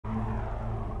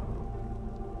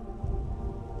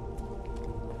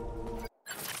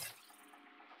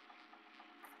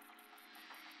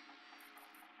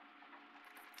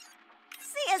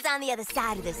on the other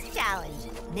side of this challenge.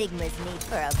 Enigma's need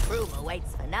for approval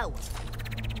waits for no one.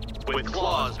 With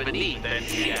claws beneath and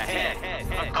feet ahead,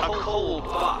 a cold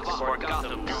box for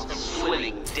Gotham's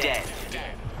swimming dead.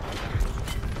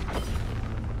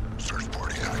 Search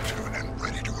party active and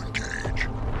ready to engage.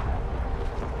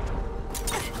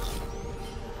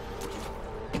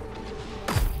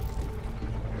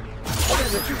 What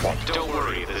is it you want? Don't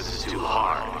worry if this is too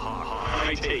hard.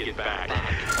 I take it back.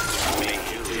 Make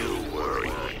you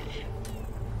worry.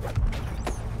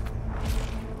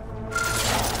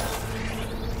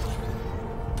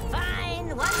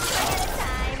 Fine, one swing at a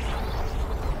time.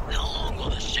 How long will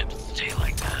the ship stay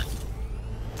like that?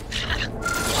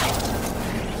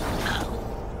 Oh.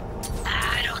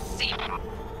 I don't see...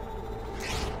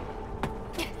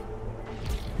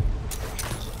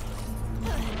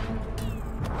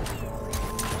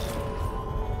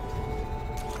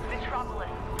 Metropolis,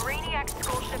 Brainiac's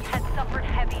school ship has suffered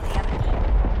heavy damage.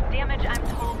 Damage, I'm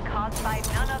told, caused by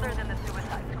none other than the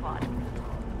Suicide Squad.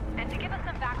 And to give us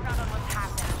some background on what's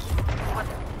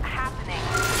happening,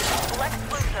 Lex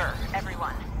Luthor,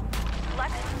 everyone.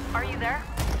 Lex, are you there?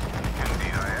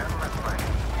 Indeed I am, Miss Lane.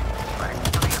 Thanks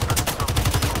to the efforts of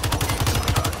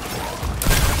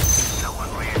no one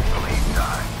really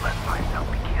died, let myself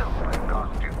be killed by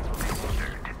costume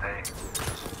painter today.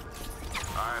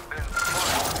 I've been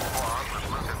supporting the squad with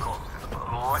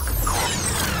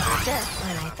Just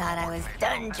when I thought I was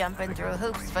done jumping through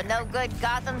hoops for no good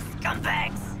Gotham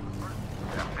scumbags.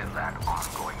 in that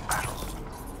ongoing battle.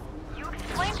 You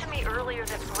explained to me earlier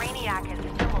that Brainiac is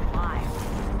still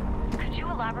alive. Could you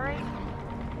elaborate?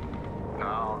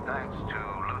 Now, thanks to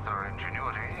Luthor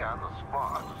ingenuity and the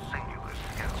squad's singular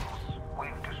skills,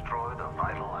 we've destroyed a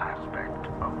vital aspect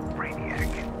of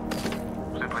Brainiac.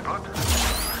 Simply put,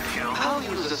 I'll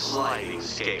use a sliding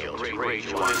scale to rate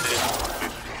you on this.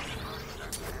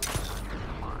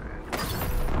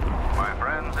 my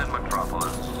friends in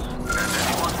Metropolis, and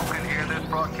anyone who can hear this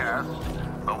broadcast,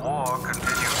 the war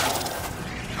continues.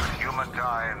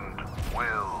 Humankind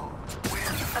will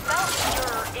win. About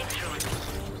your injuries.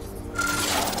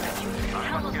 I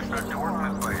must get back to work,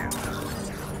 Miss Lane.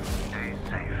 Stay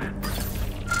safe.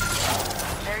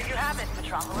 There you have it,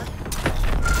 Metropolis.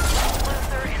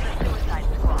 Luthor and the Suicide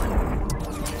Squad.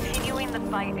 Continuing the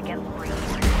fight against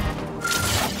Riddler.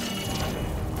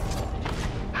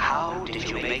 How did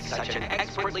you make such an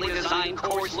expertly designed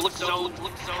course look so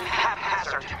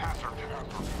haphazard?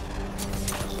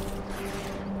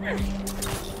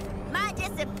 My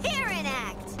disappearing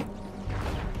act!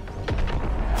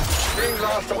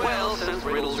 Well, since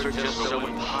riddles are just so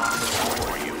impossible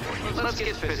for you, let's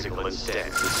get physical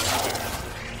instead.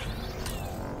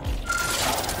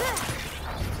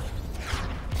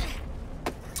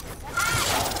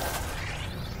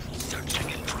 Searching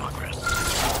in progress.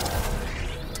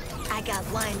 I got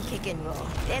one kick and roll.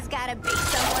 There's gotta be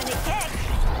someone to kick.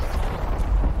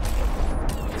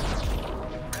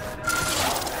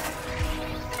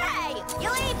 Hey, you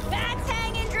leave bats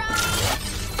hanging, Droney?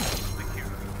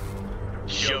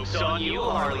 Joke's on you,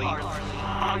 Harley.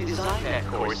 I designed that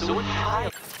course so a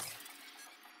child...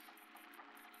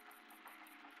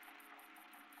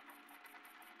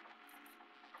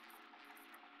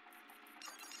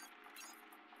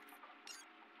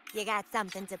 You got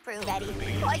something to prove, Eddie.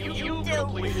 What you do,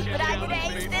 but I could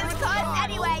ace this course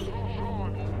anyway.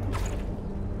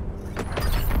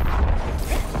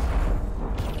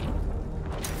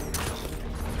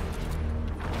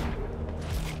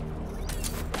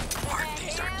 Aren't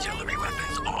these artillery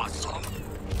weapons awesome?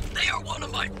 They are one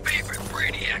of my favorite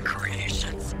Brainiac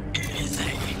creations.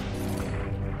 Easy.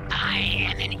 I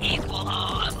am an equal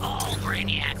of all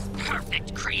Brainiac's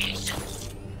perfect creations.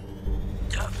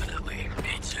 Definitely,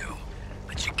 me too.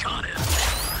 But you got it.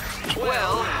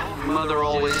 Well, Mother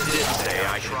always did say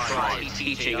I should try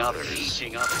teaching others.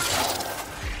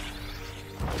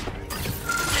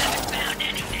 Haven't found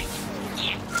anything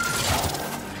yet.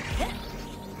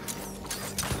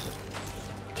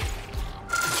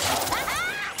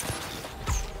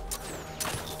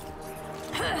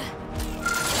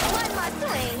 One more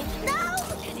swing. No!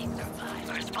 Any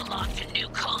survivors belong to New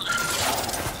Column.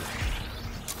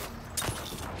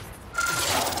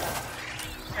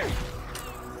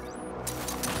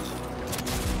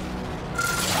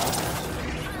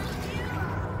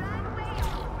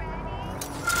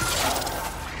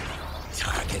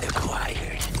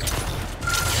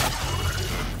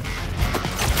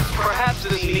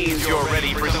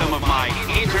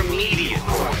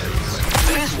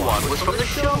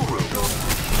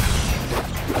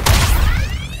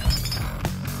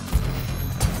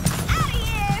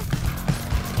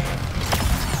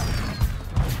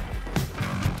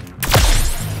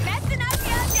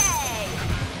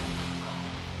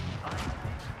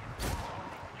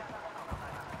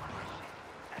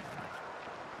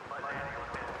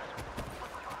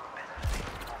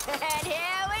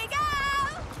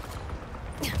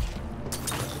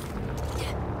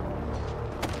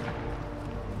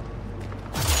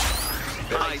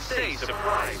 I say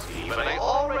surprise me, but I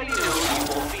already know you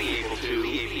won't be able to.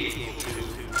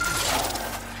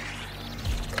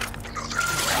 Another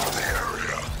sweep of the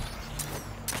area.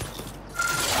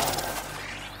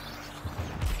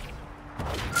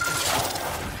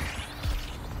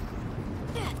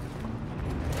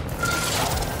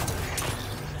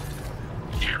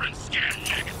 Karen scan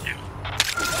negative.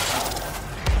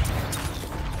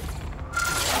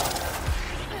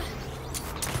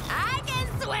 I can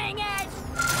swing it!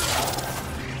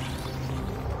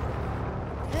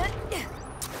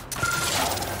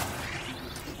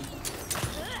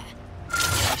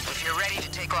 If you're ready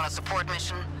to take on a support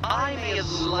mission, I may have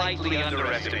slightly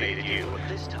underestimated you.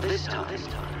 This time.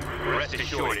 Rest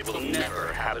assured it will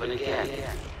never happen again.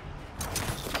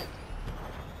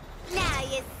 Now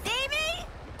you see me?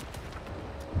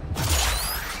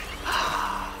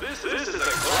 This is a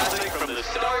classic from the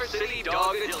Star City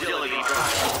Dog Agility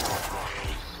Trials.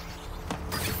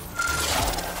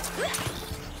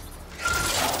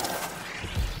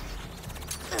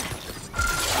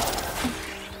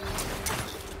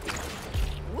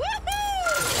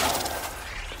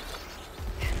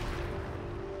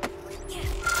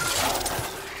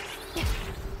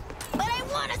 But I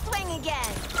want to swing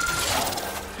again.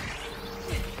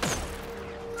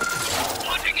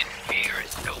 Wanting in fear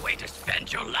is no way to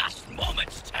spend your last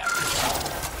moments, Terrence.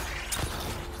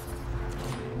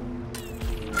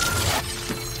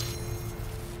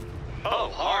 Oh,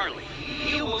 Harley,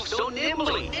 you move so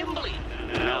nimbly.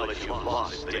 Now that you've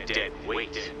lost the dead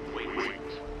weight.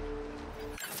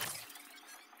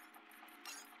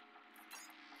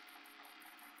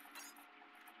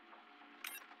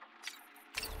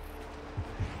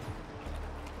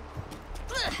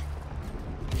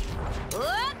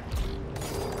 Whoop.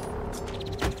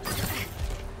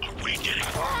 Are we getting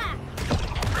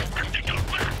everything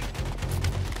back?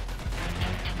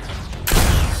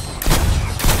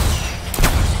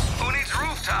 Who needs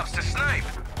rooftops to snipe?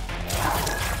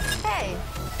 Hey,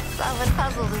 solving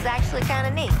puzzles is actually kind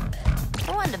of neat.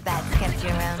 No wonder Bats kept you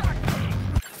around.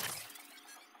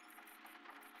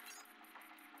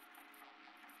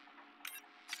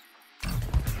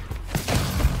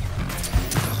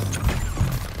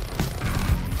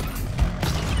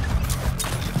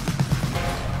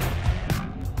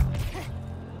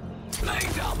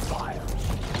 Laying down fire.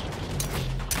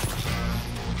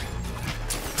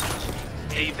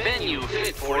 A venue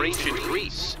fit for ancient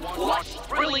Greece. Watch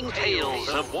thrilling tales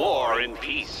of war and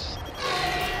peace.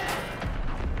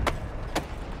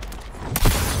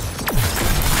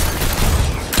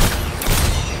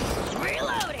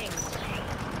 Reloading!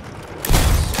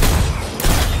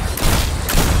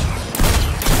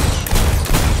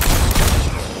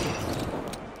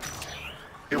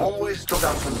 You've always stood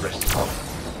out from the rest of them.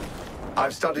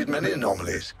 I've studied many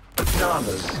anomalies, but none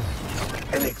as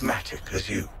enigmatic as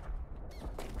you.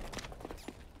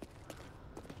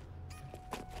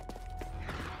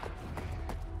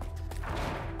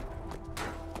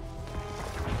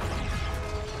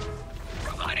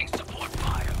 Providing support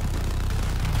fire.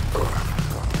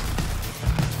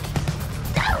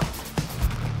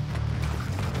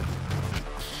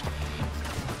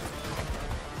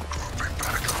 Grouping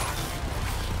back on.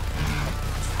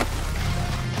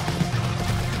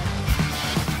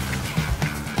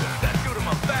 That dude in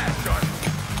my bag, Shark.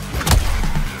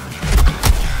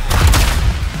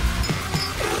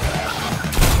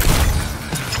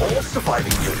 All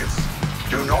surviving units,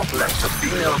 do not let the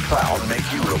female clown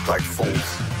make you look like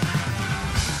fools.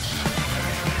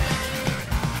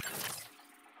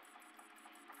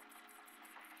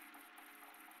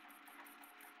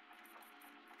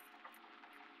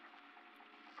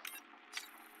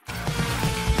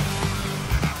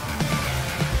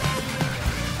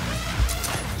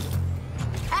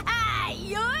 Ha-ha!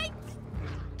 Yoink!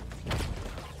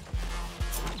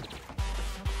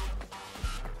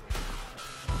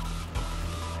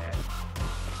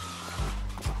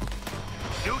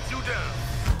 Shoot you down.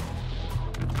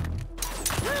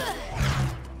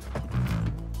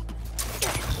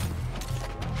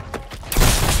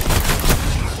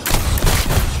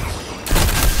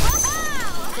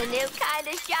 Wow! The new kind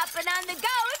of shopping on the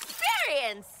go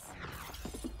experience!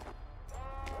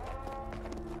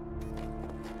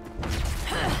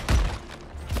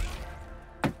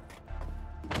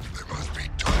 They must be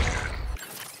dug in.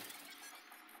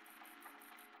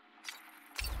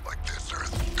 Like this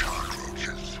earth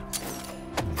cockroaches.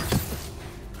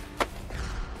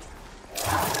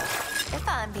 If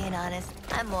I'm being honest,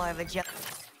 I'm more of a joke.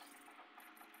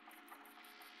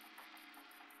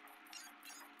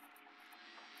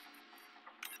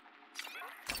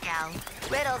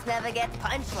 Riddles never get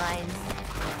punchlines.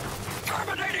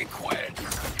 Terminating Quinn.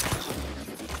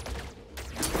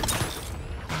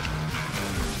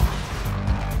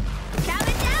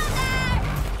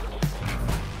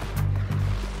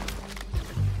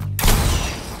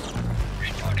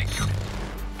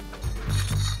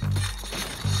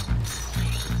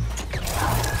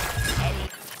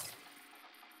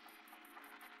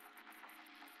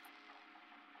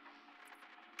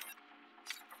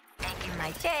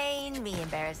 chain, me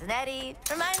embarrassing Eddie.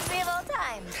 Reminds me of old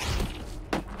times.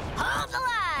 Hold the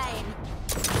line!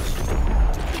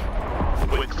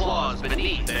 With claws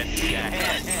beneath and feet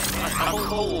ahead, a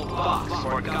cold box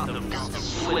for Gotham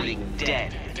swimming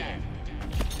dead.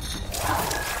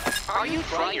 Are you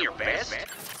trying your best?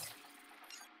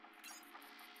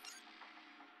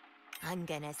 I'm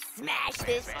gonna smash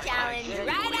this challenge right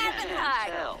out the park.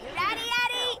 You ready,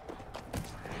 Eddie?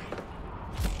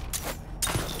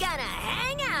 Gonna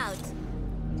hang out.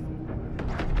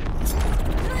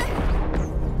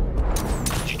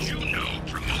 Did you know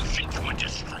promotion to a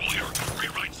destroyer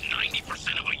rewrites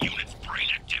 90% of a unit's brain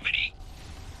activity?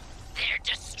 They're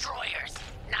destroyers,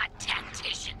 not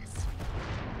tacticians.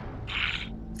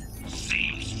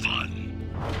 Seems fun.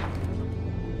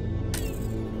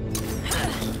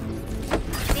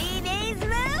 See these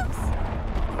moves?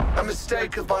 A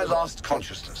mistake of my last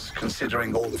consciousness,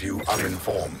 considering all of you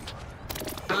uninformed.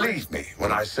 Believe me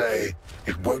when I say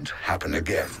it won't happen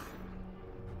again.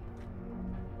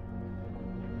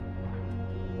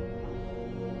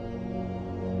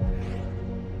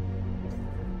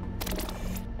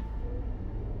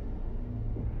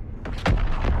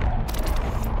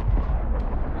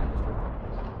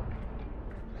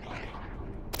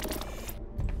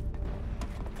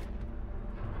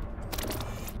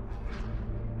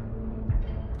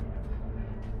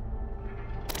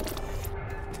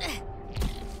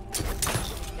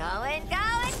 Going,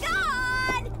 going,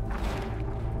 going!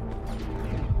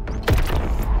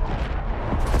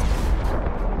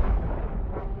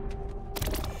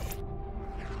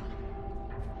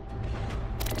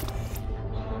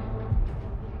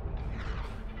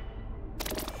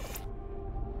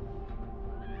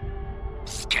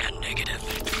 Scan negative.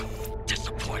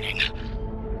 Disappointing.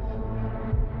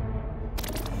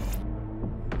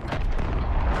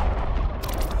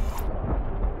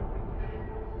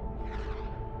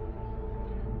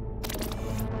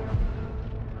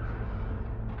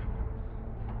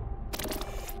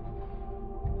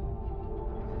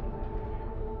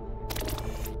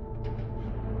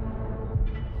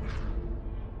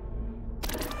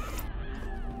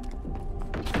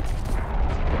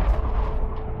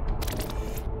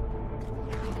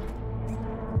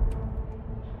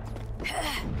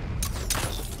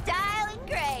 Style and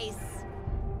grace.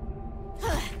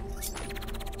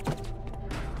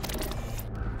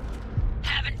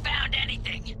 Haven't found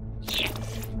anything yet.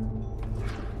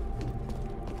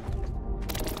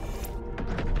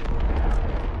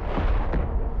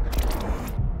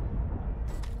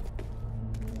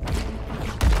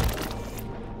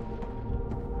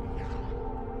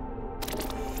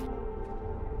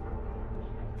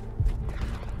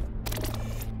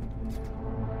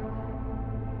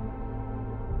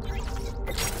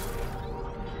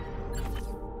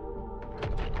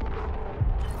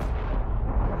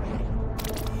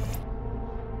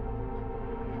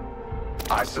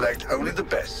 I select only the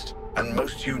best and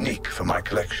most unique for my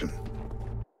collection.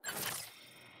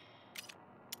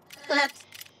 Left.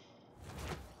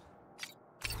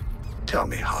 Tell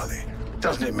me, Harley,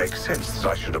 doesn't it make sense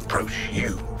that I should approach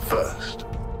you first?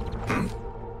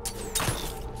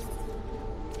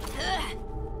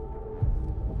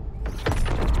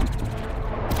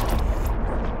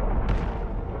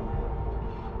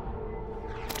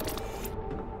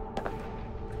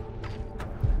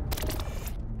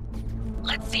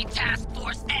 Let's see Task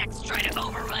Force X try to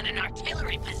overrun an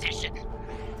artillery position.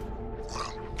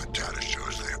 Well, the data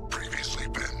shows they have previously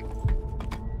been.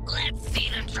 Let's see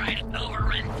them try to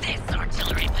overrun this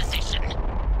artillery position.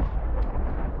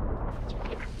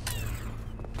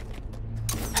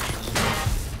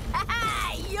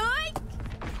 Yoink!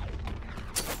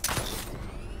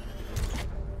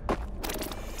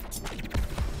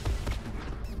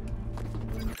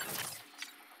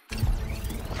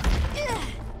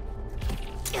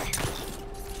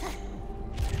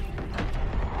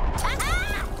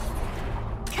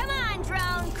 Come on,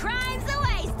 drone! Crimes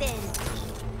a-wasting!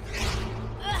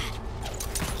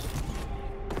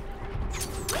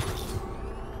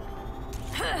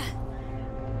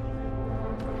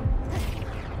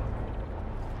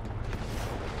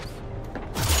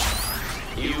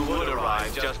 You would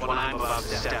arrive just when I'm about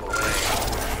to step away.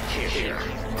 Here,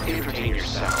 entertain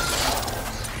yourself.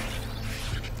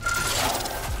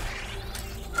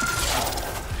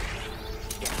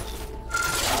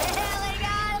 Really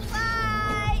gotta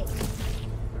fly!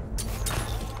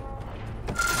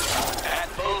 At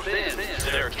both ends,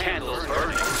 there are candles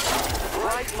burning.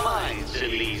 Bright minds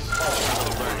in these halls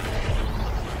of learning.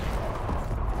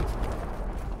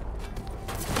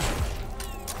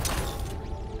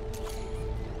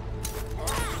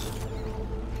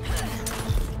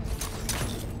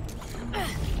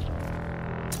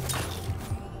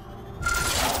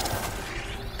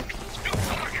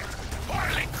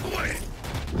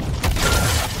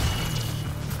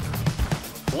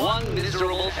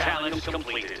 miserable challenge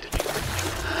completed.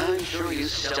 I'm sure you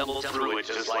stumbled through it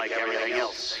just like everything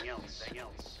else.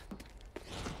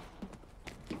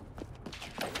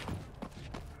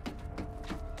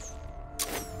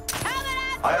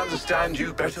 I understand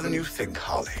you better than you think,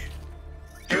 Harley.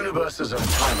 Universes of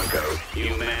time ago.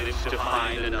 You managed to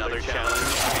find another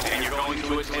challenge, and you're going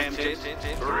to attempt it?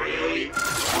 Really?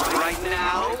 Right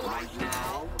now?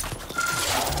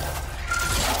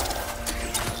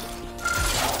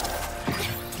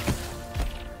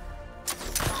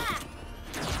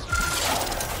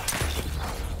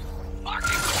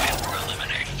 Marking command for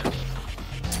elimination.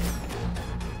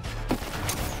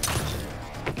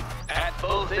 At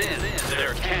both ends,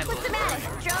 there can What's the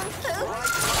matter? Drone's poop?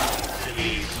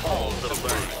 these halls of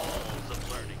learning.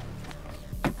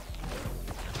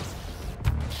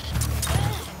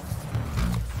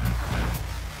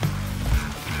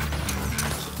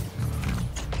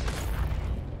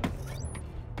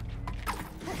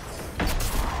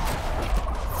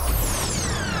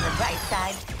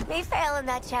 Me failing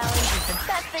that challenge is the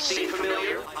best thing. Seem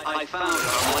familiar? I found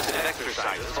unlisted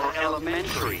exercises for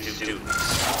elementary students.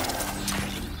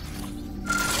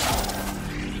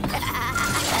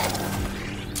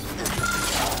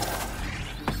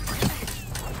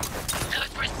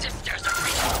 Those resistors are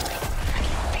reloading.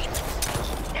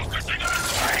 Focusing on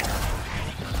strength.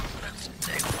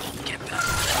 They won't get past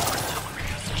that artillery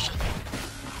position.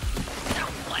 So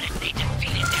what if they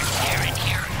defeated their parent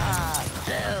here? Oh,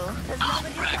 boo. There's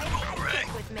nobody Ray,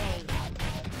 fighting with me.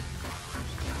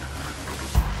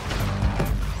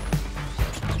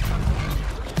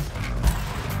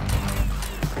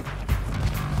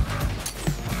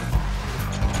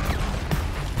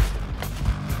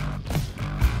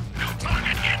 No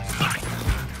target in sight.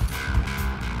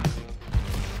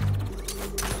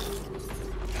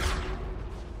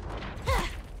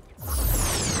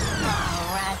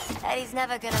 Oh, rats. Eddie's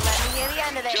never gonna let me hear the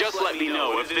end of this. Just let me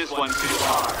know if this one's too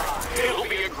hard. It'll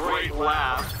be a great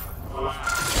laugh.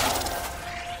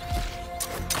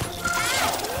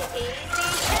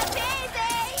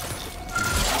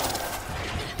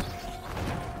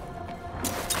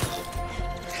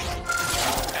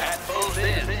 At both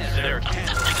ends, there can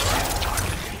be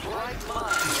right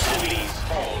minds in these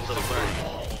halls of learning.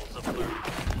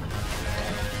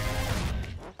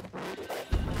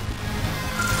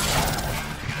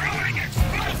 Throwing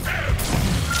explosives.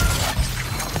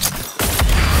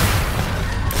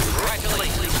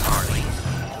 Congratulations, Harley.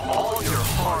 All your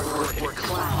hard work for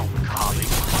clown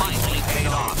colleagues finally paid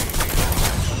off.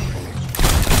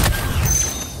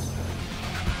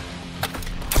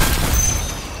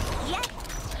 Yep,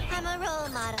 I'm a role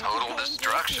model. Total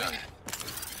destruction.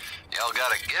 Y'all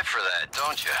got a gift for that,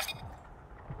 don't you?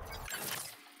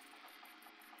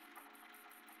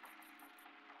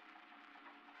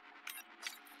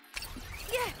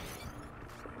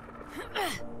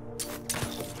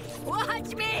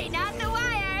 Watch me, not the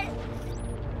wire.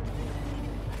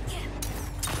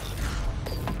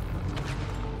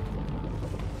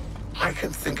 I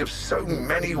can think of so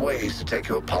many ways to take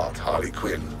you apart, Harley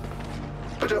Quinn.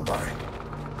 But don't mind.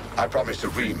 I promise to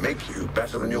remake you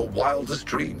better than your wildest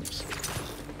dreams.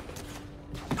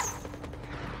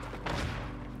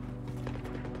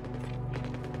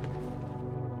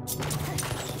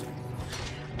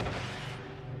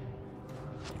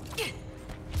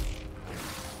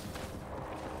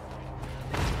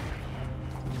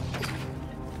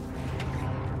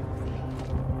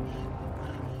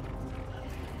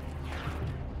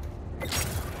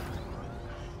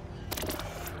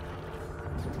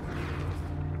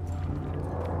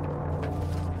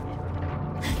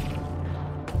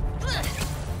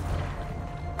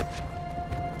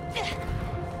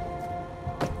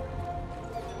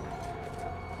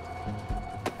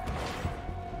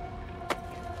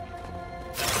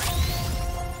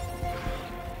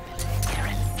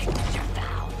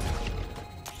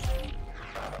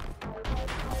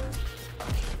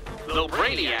 Though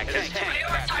Brainiac has tanked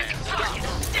Batman's guns,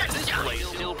 this place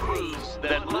still proves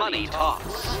that money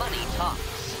talks. Money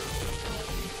talks.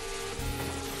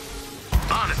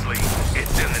 Honestly,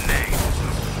 it's in the name.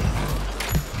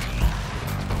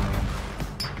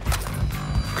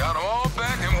 Got them all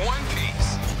back in one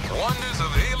piece. Wonders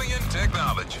of alien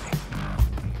technology.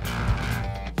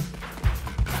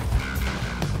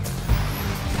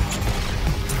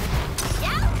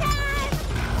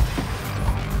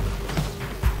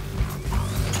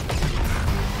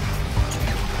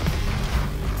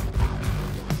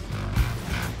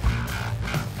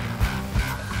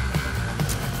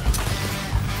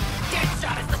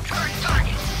 Deadshot is the current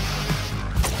target.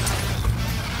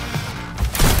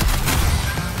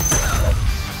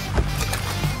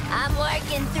 I'm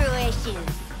working through it. shoes.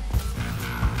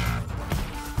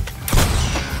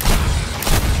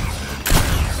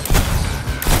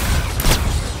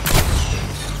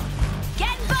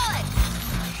 Getting bullets!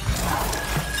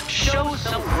 Show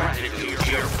some gratitude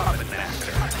to your puppet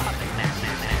master. Puppet master.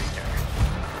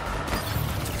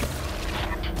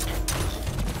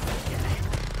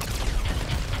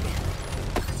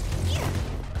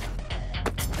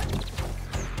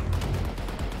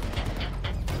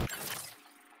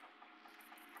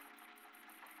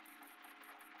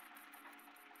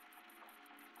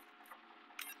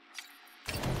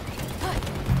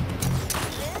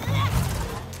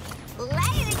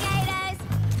 Later, gators!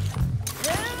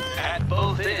 At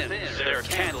both ends, there are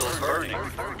candles burning.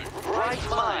 Bright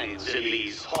minds in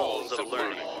these halls of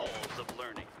learning.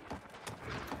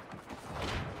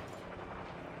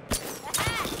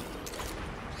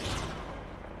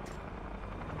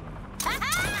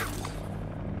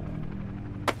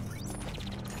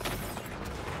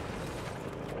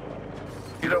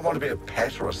 You don't want to be a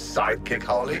pet or a sidekick,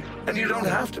 Harley, and you don't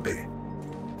have to be.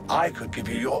 I could give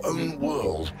you your own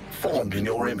world, formed in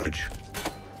your image.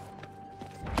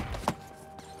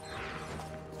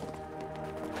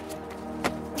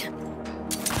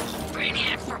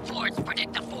 Brainiac's reports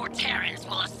predict the 4 Terrans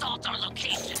will assault our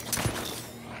location.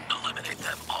 Eliminate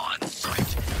them on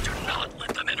sight. Do not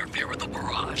let them interfere with the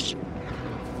barrage.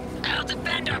 I'll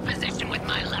defend our position with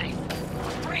my life.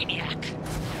 For Brainiac.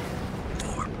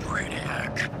 For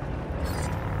Brainiac.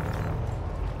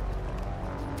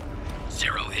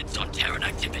 0 hits on Terran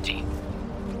activity.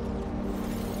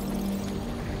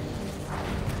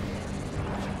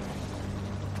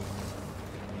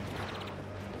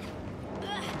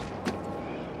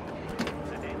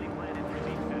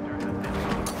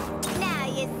 Now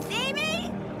you see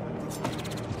me?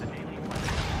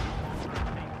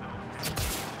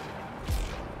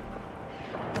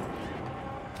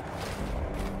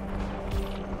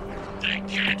 They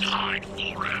can't hide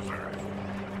forever.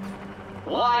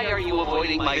 Why are you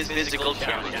avoiding my physical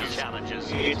challenges?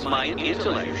 It's my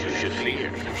intellect you should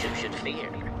fear.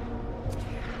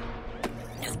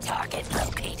 New target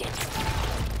located.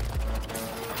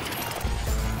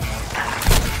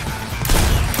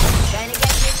 Trying to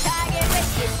get your target with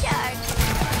your charge.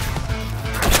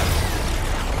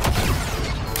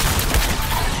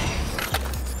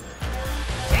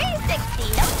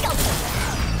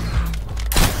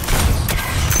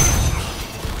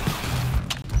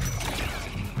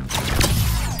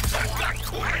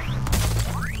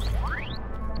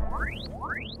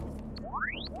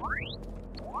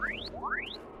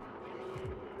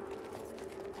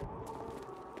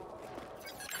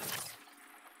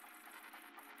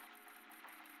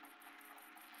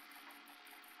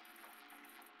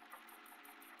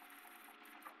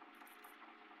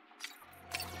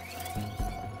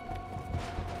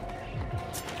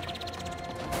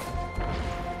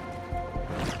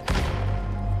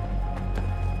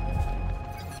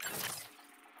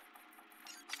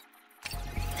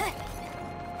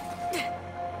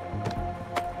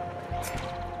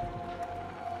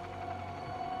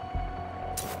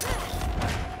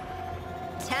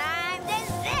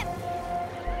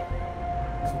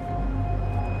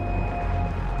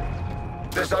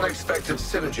 This unexpected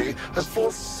synergy has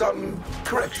forced some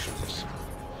corrections.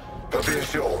 But be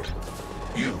assured,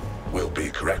 you will be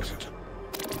corrected.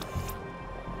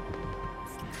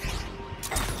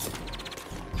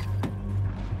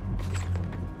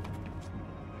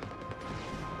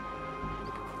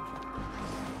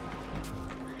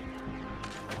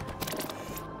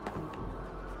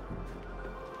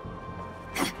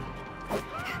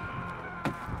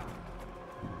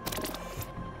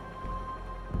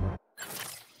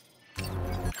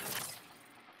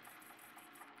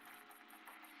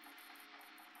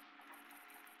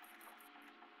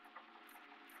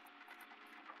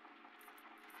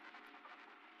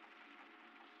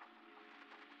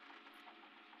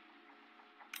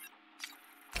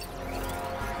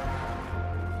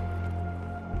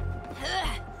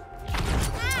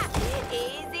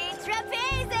 Easy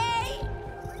trapeze!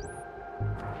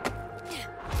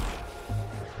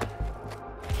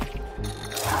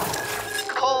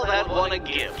 Call that one a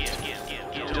gift.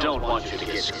 Don't want you to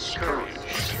get discouraged.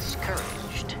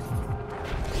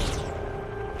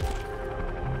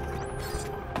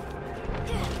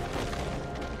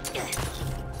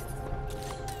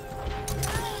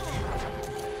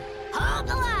 Hold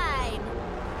the line!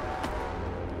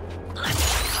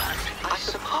 I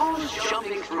suppose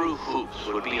jumping through hoops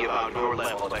would be about your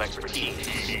level of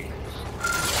expertise.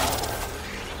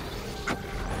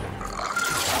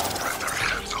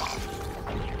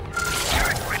 Your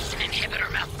aggression inhibitor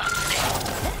malfunctioning.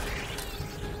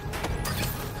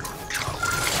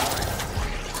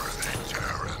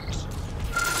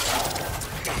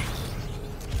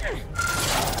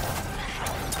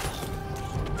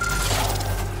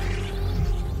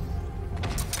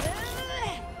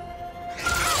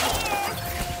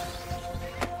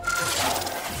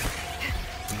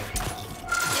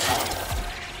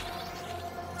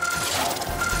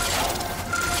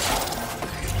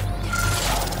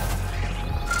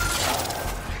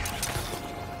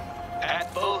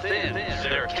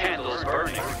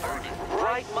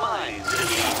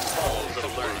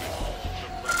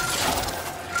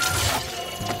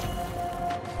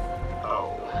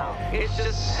 It's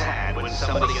just sad when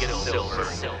somebody gets silver.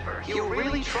 You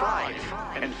really tried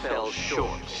and fell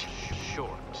short.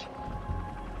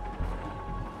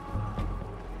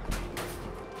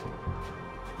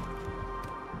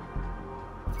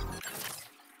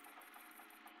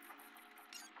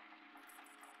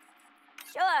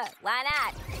 Sure, why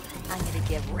not? I'm gonna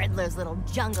give Riddler's little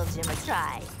jungle gym a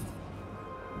try.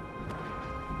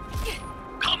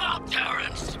 Come out,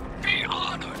 Terrence! Be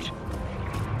honored!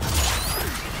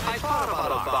 I thought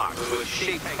about a box with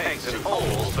shaped pegs and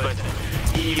holes, but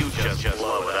you just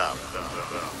blow it up.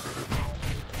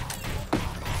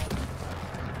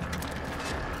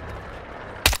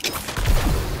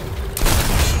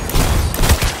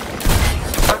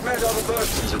 I've met other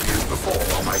versions of you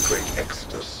before on my great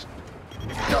exodus.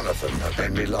 None of them have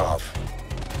made me laugh.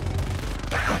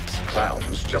 Perhaps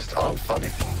clowns just aren't funny.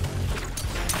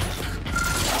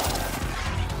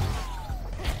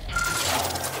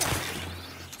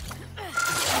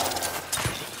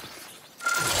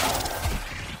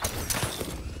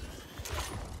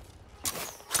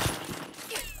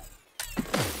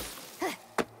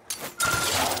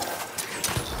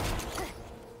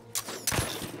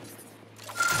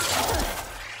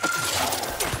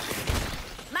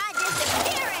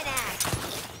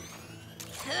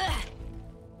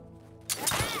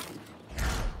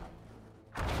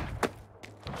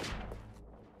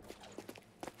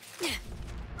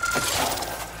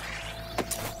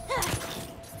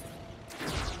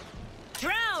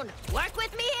 Work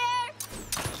with me here?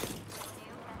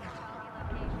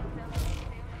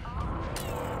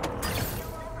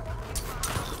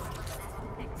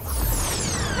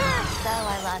 So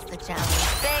I lost the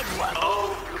challenge. Big one.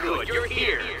 Oh, good, you're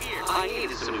here. I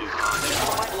needed some new content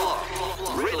for my blog.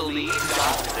 Riddle.this.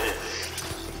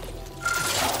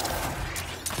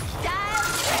 Style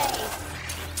trace.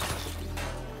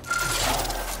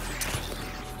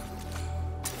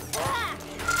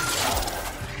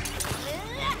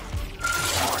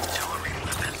 Artillery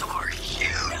weapons are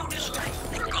huge!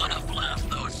 We're gonna blast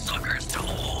those suckers to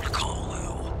old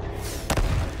Kolu.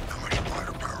 How much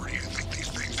firepower do you think these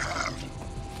things have?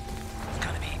 It's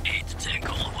gonna be 8 to 10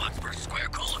 kilowatts per square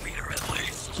kilometer at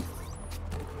least.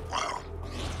 Wow.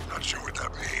 Not sure what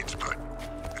that means, but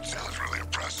it sounds really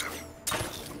impressive.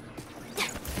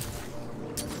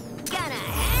 Gonna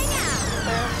hang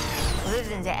out.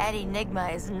 Losing to Eddie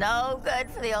Nigma is no good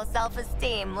for the old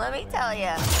self-esteem, let me tell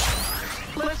you.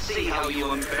 Let's see how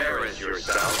you embarrass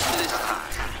yourself this time.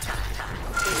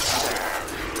 It's sad,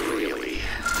 really.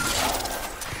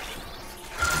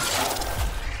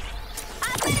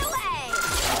 Up and away!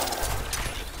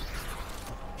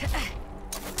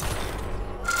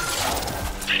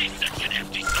 City section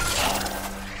empty so far.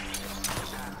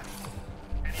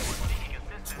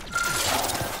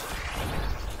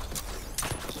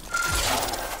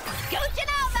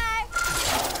 Scooching over!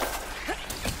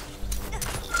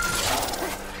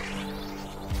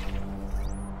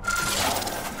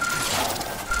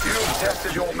 You've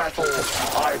tested your mettle.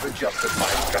 I've adjusted my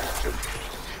stratagem.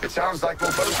 It sounds like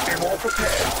we'll both be more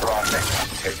prepared for our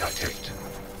next tete-a-tete.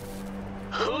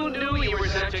 Who knew you were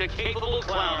such a capable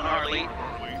clown, Harley?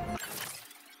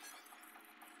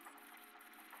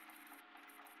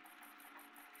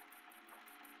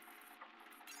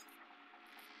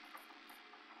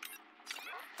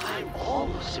 I'm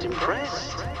almost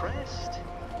impressed.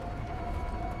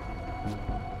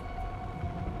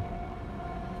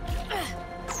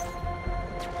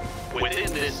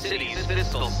 Within this city's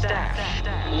fiscal stash,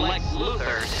 Lex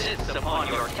Luthor sits upon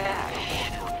your cash.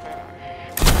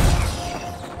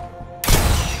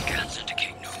 Can't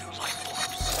indicate no new life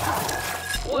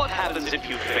forms. What happens if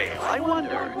you fail? I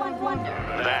wonder.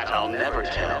 That I'll never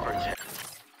tell.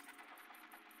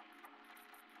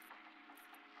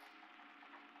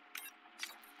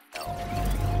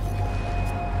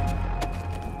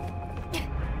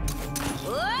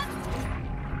 Whoop!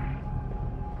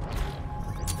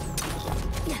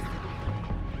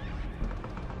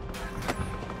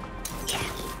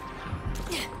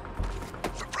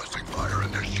 Suppressing fire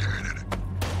initiated.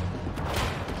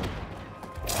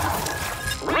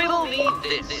 Riddle me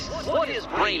this. What is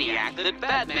Brainiac that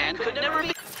Batman could never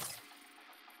be?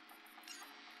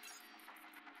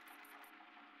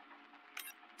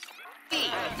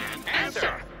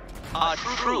 Answer. A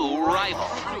true rival.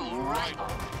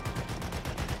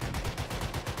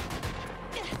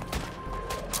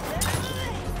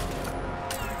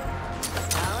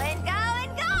 Going,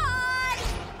 going, going!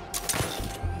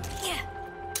 Yeah.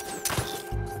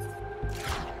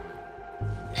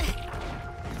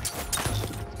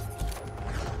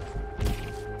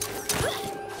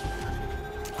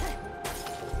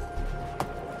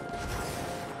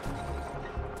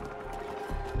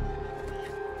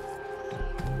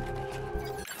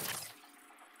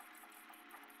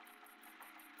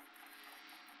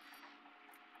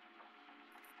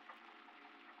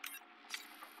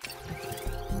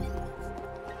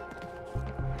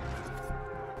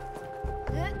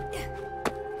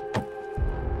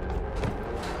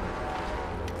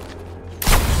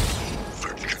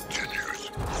 Search continues.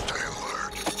 Stay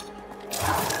alert.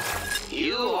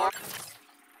 You are...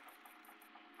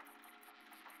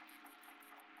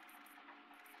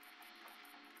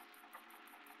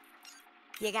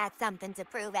 You got something to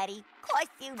prove, Eddie. Course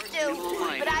you do.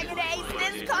 But I'm gonna ace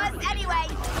this course anyway.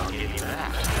 Give you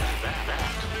that.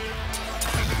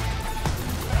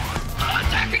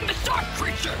 Attacking the shark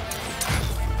creature!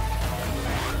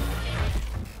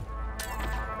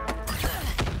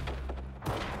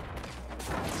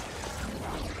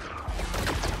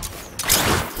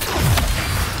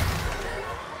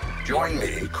 Join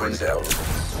me, Quinzel,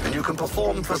 and you can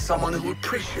perform for someone who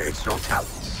appreciates your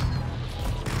talents.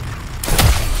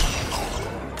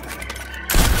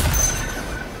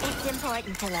 It's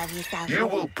important to love yourself. You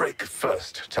will break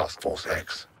first, Task Force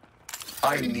X.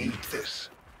 I need this.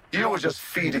 You were just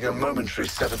feeding a momentary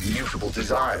set of mutable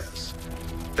desires.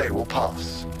 They will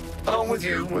pass, along with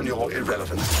you and your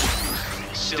irrelevance.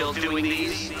 Still doing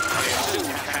these? I assume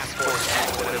Task Force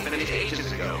X would have finished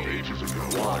ages ago.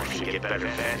 Why should get better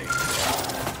vetting?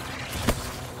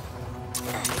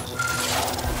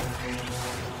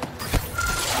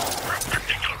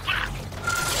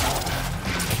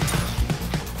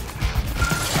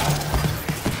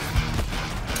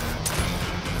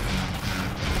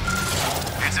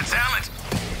 It's a talent!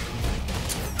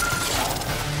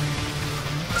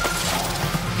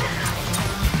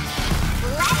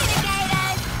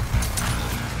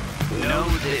 Know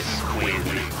this, Quinn.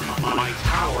 My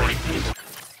power is...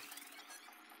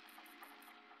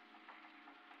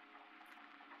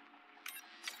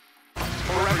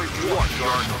 Forever dwarf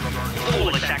your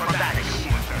foolish acrobatics.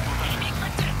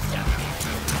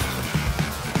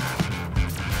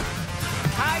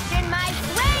 Pardon my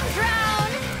flame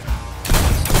drone!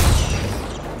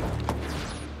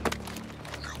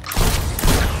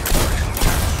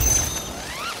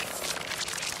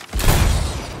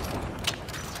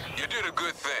 You did a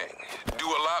good thing. Do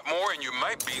a lot more and you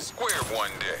might be square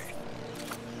one day.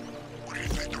 What do you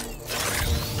think the reward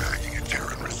is for bagging a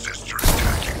Terran resistor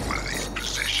attacking one of these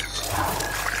positions?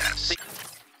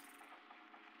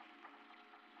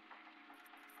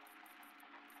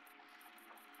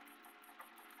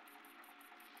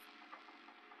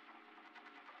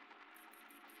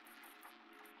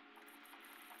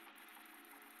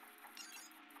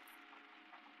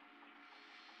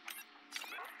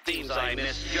 Seems I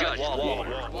misjudged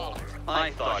Walter.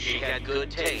 I thought she had good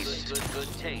taste. Good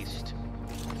taste.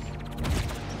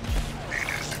 It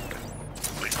isn't.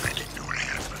 We're making new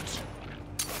enhancements.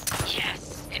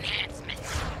 Yes,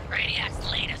 enhancements.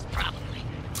 Radiac's latest, probably.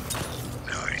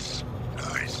 Nice.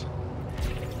 Nice.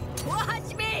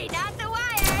 Watch me, not the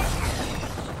wire!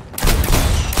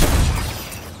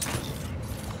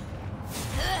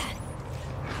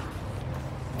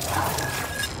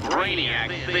 Brainiac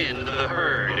thinned the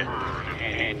herd.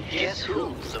 And guess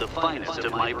who's the finest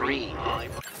of my breed?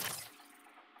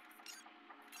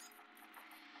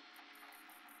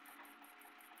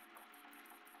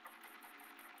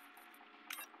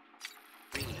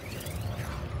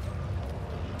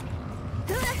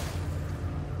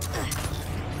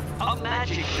 A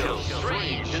magic show,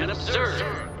 strange and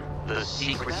absurd. The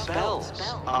secret spells,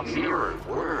 a mirrored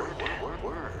word.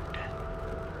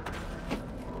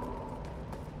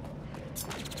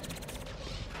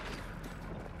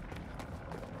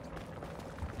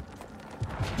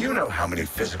 You know how many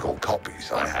physical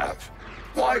copies I have.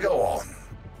 Why go on?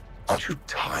 Aren't you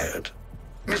tired?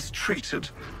 Mistreated?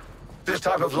 This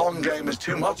type of long game is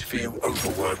too much for you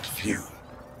overworked few.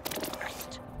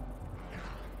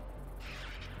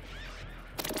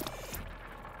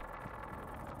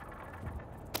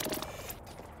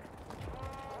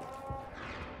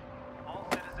 All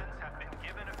citizens have been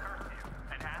given a curfew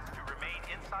and asked to remain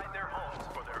inside their homes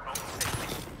for their own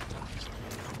safety.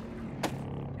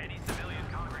 Any civilian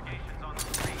congregations on the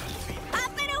street be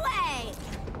Up and away!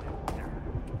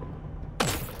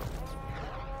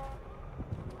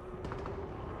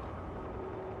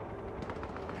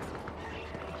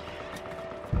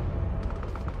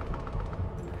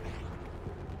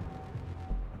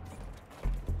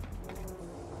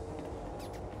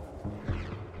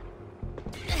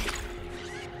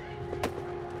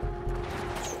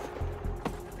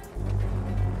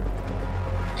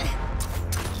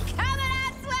 Coming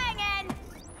out swinging!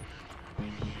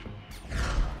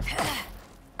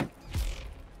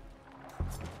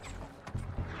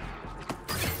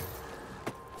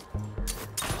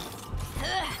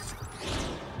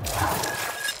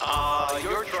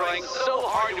 You're trying so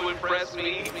hard to impress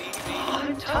me.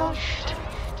 I'm touched.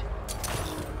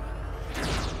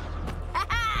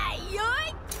 You're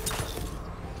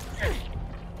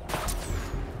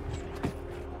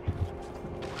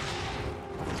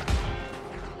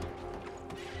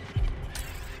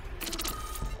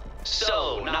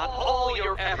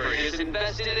is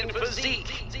invested in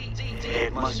physique.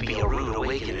 It must be a rude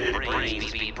awakening that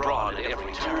brains be broad at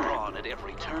every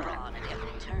turn.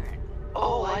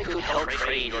 Oh, I could help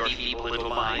train your feeble little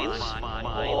minds.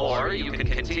 Or you can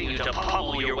continue to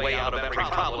pummel your way out of every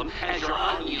problem as your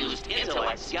unused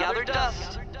intellects gather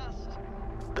dust.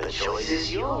 The choice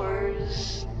is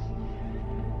yours.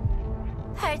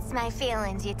 Hurts my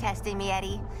feelings you tested me,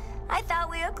 Eddie. I thought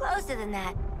we were closer than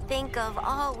that. Think of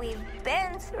all we've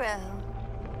been through.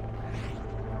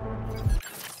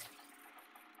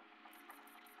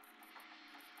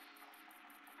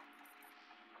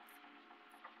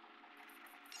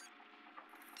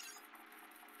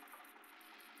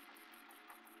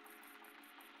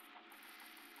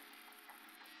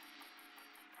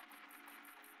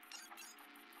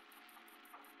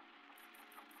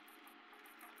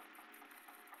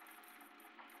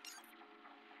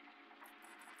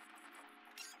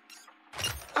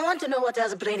 I want to know what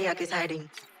else Brainiac is hiding.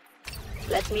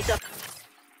 Let's meet up.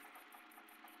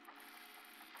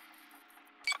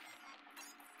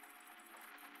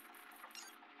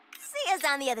 See us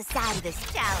on the other side of this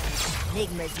challenge.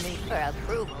 Enigma's need for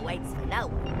approval waits for no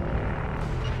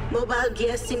one. Mobile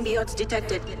gear symbiotes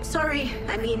detected. Sorry,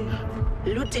 I mean,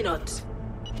 Lutinot.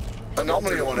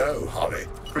 Anomaly or no, Harley.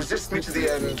 Resist me to the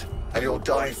end, and you'll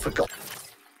die forgotten.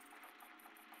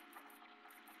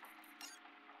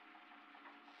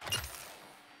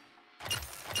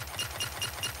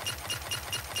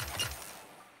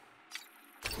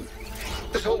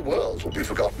 This whole world will be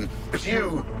forgotten, but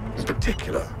you, in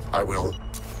particular, I will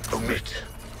omit.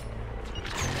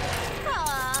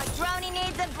 Aw, Droney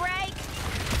needs a break.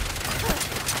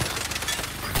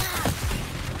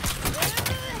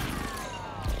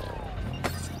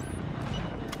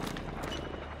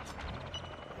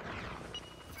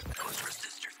 Those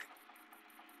resistors.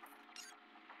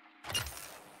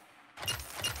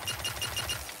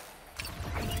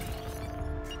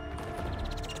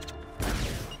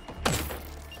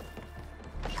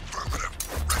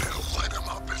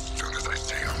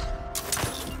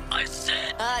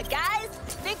 Guys,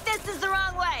 think this is the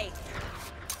wrong way.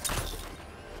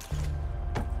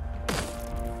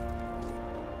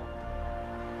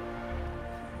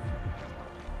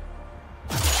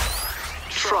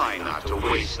 Try not to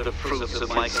waste the fruits of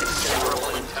my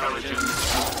considerable intelligence.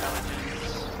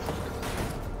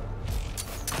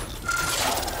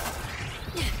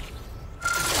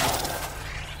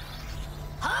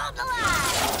 Hold the line!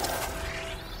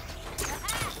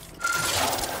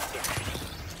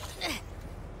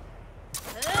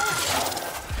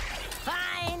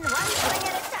 Fine, one swing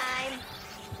at a time.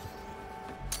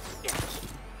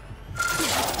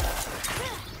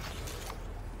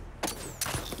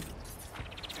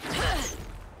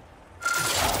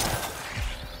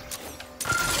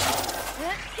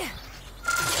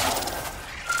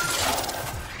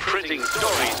 Printing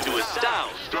stories to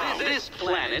astound. This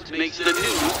planet makes the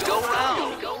news go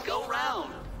round. Go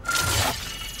round.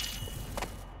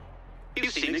 You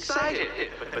seem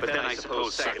excited, but then I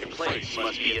suppose second place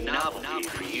must be a novelty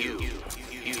for you.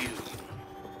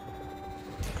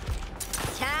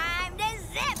 Time to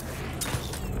zip!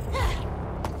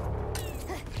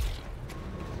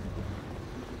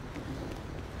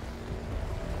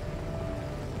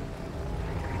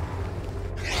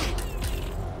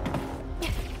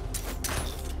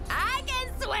 I can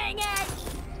swing it!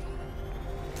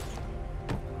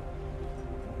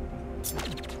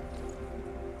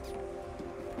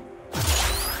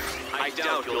 I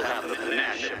doubt you'll have the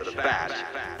panache of the bat,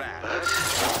 but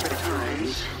desperate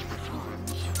times.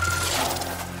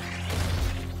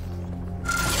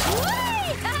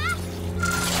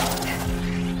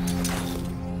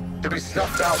 To be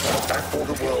snuffed out on a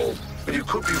backwater world when you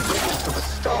could be raised to the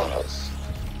stars.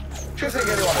 Do you think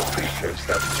anyone appreciates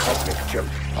that cosmic joke,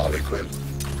 Harley Quinn?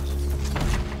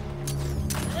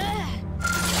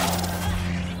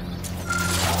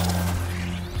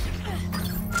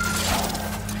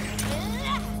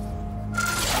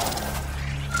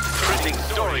 Printing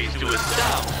stories to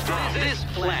astound. This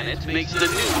planet makes the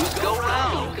news go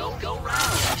round.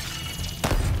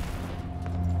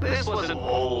 This was an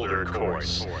older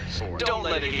course. Don't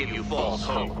let it give you false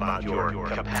hope about your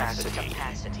capacity.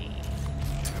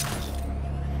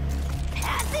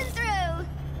 Passing through!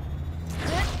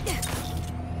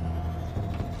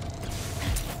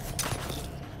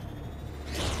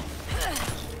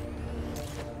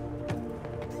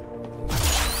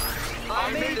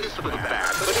 I made this for the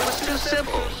bat, but it was too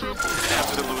simple.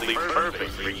 Absolutely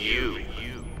perfect for you.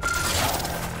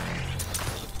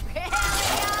 Really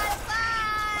on fire!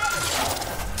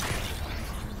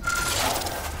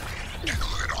 Take a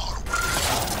look at our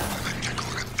weapons, and then take a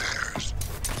look at theirs.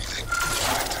 You think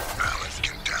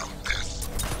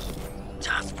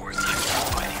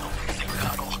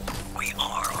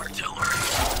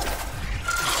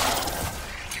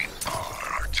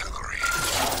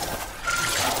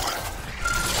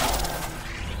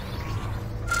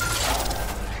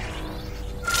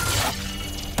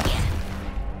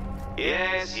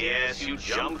Yes, you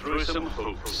jump through some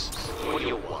hoops. What do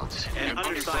you want? An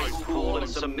undersized pool and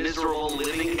some miserable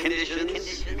living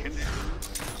conditions?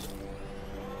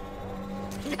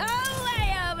 No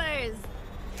layovers!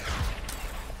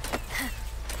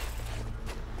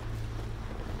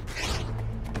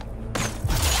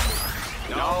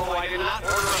 No, I did not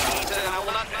order a pizza, and I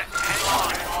will not... Hang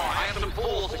on. I have some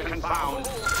fools to confound.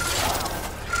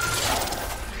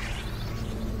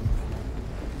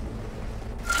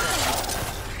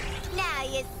 Now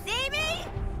you see me?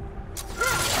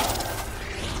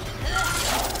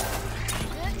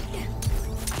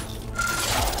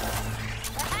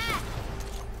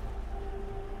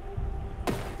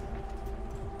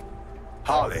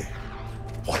 Harley,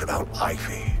 what about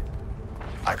Ivy?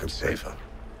 I could save her.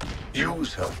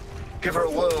 Use her. Give her a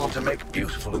world to make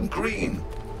beautiful and green.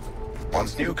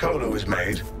 Once new Colo is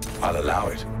made, I'll allow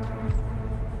it.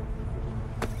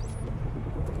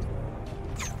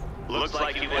 Looks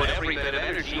like you put every bit of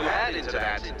energy you had into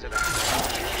that.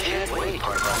 Can't wait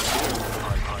for part two.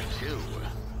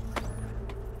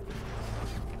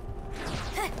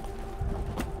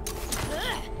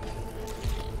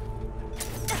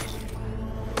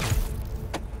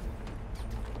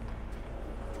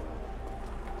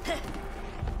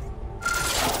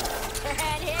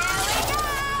 And here we go!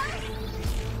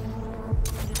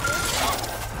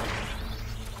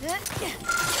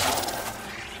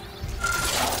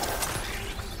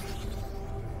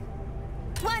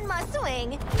 One more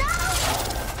swing.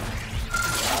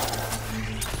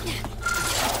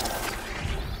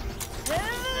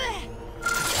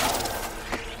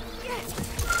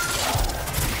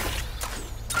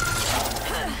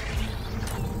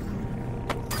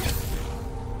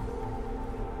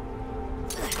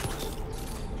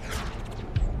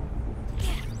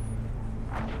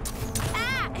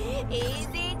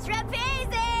 Easy trapeze!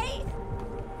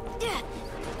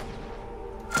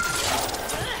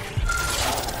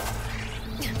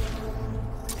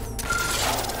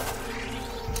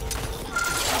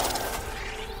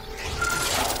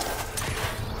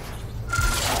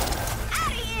 Out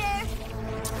of here!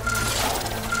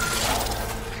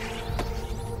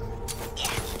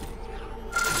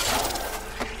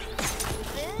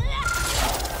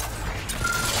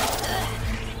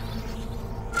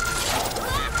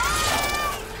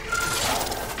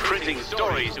 Printing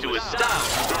stories to astound.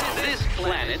 This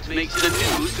planet makes the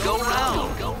news go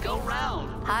round. Go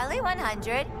round. Harley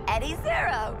 100, Eddie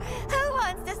 0. Who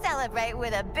wants to celebrate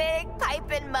with a big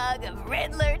piping mug of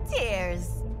Riddler tears?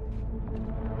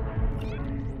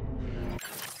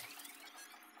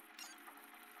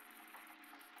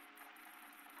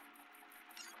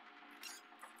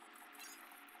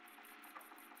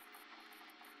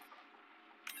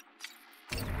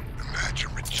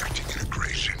 Imagine rejecting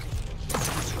integration.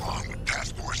 What's wrong with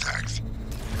Task Force X?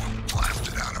 Blast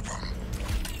it out of them.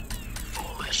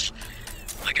 Foolish.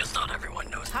 I guess not everyone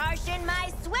knows. Harshen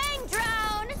my swing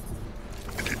drone!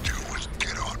 And to do was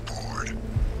get on board.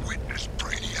 Witness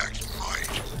Brainiac's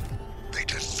might. They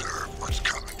deserve what's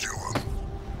coming to them.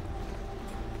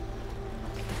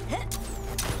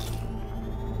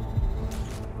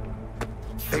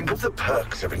 Think of the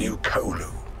perks of a new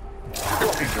Colu.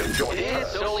 You'll be to enjoy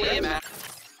It's only a matter.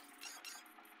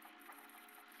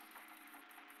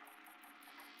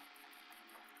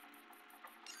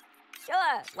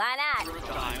 Sure, why not?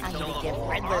 I'm gonna give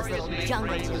Riddler's little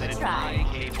jungle gym a try.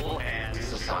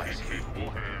 society.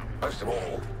 Most of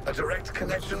all, a direct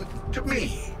connection to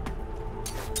me.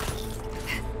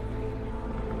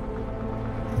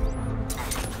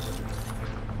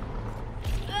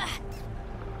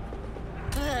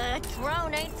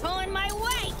 Drone ain't pulling my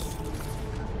weight!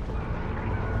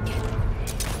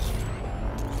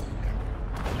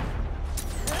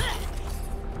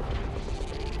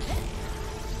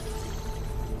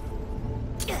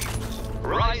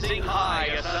 Rising high,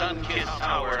 a sun-kissed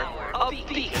tower, a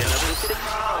beacon of the city.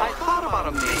 I thought about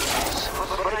a maze,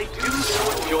 but I do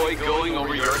so enjoy going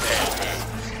over your head.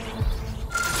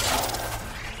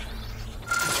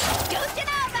 Scooching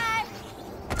over!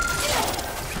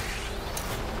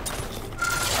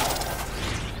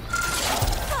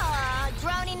 Aw,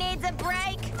 Droney needs a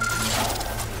break.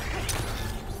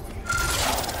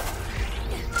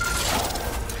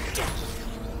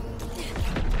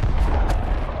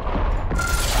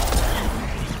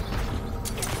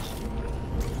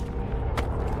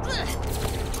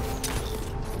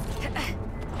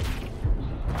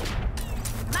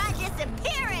 My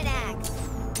disappearing act.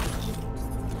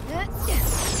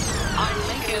 I'm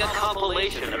making a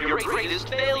compilation of your greatest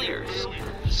failures.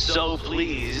 So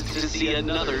pleased to see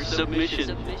another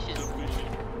submission.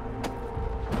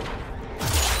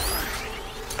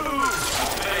 Ooh,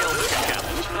 failed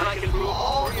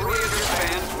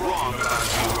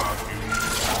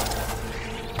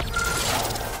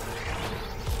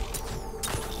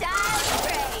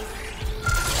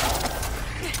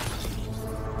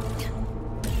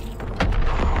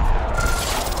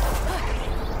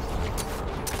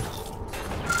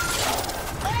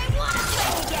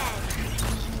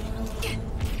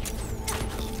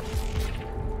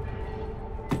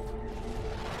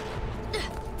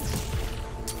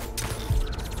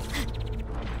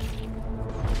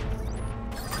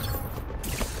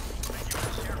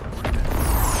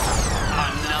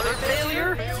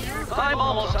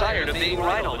of being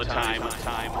right all the time.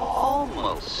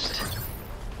 Almost.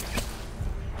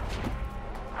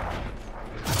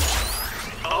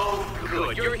 Oh,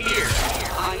 good, you're here.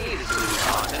 I needed some new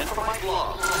content for my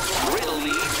blog.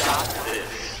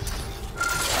 Riddle.this.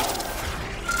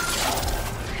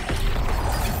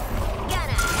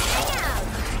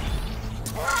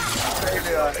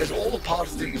 Failure is all part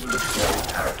of the evolutionary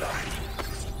paradigm.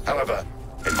 However,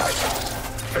 in my case,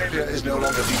 failure is no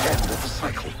longer the end of the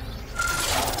cycle.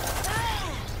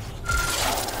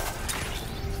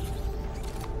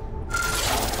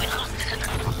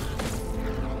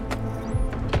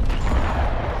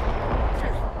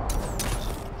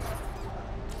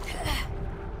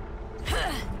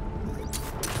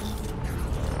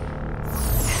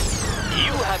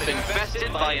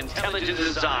 Infested by intelligent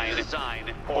design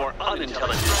or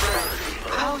unintelligent strategy.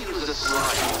 I'll use a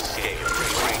sliding scale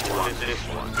to rate this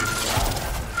one.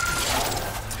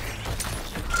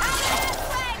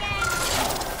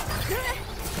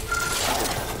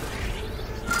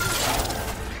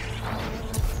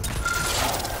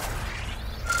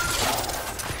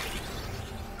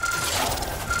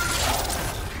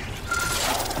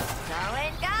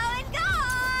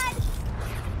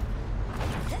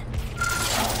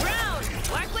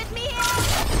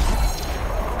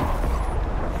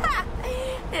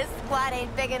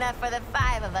 Ain't big enough for the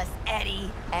 5 of us, Eddie.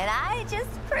 And I just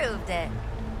proved it.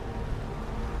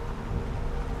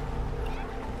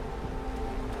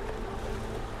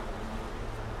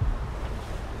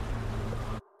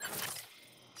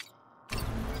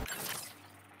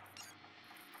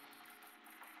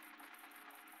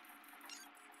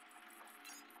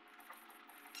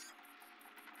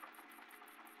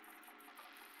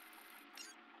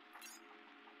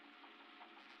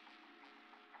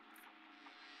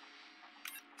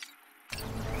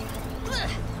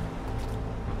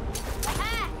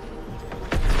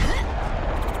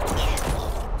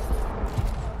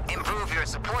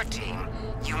 Support team,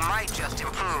 you might just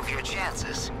improve your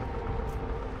chances.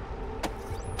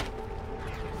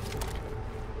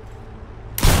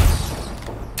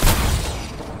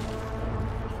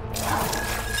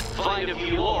 Find a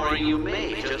few more and you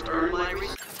may just earn my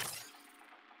respect.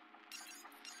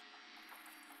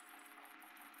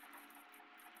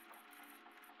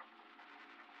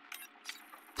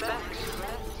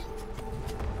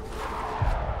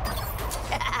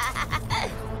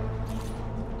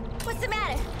 What's the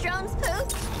matter? Drones poop?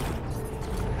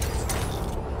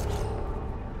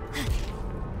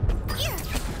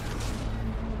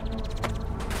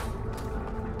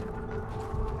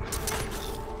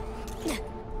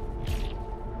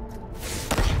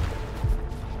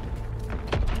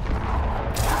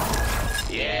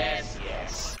 Yes,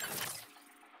 yes.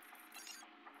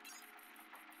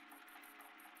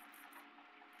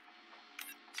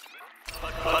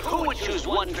 But who would choose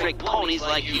one-trick ponies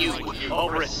like you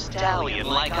over a stallion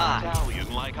like I?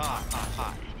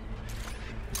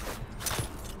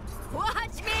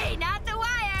 Watch me, not the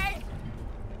wire!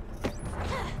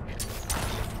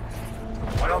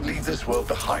 Why not leave this world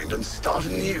behind and start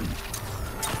anew?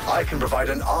 I can provide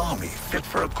an army fit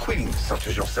for a queen such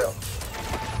as yourself.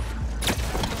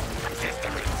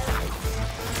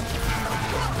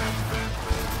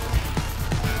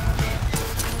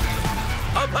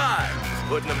 Up high,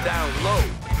 putting them down low.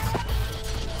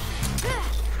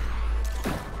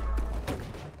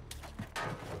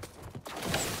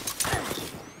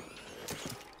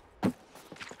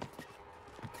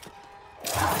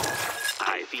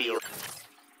 I feel...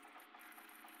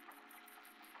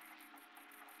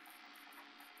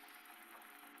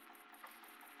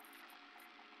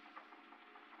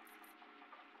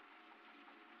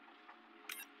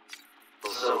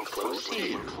 so close to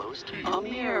you, a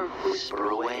mere whisper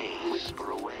away,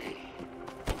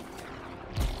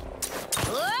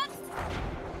 Whoops!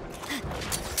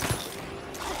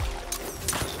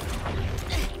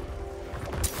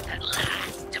 At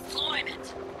last,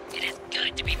 deployment. It is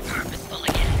good to be purposeful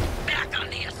again. Back on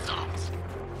the assault.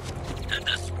 And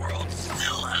this world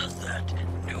still has that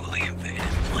newly invaded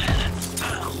planet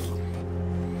spell.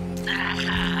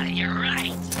 Ah, you're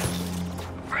right.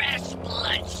 Fresh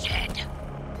bloodshed.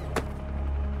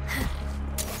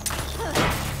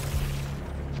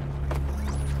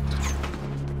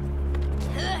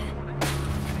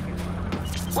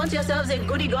 Want yourselves a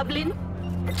goody goblin?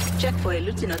 Check for a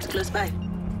lieutenant close by.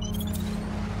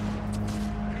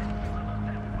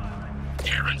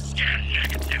 Aaron scan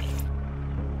negative.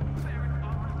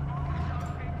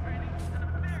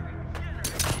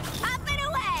 Up and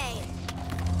away!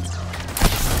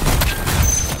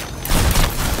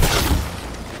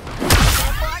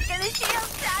 Step walk to the shield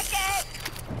socket!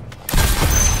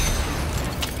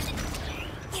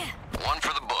 Yeah.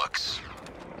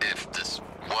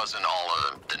 wasn't all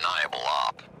a deniable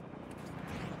op.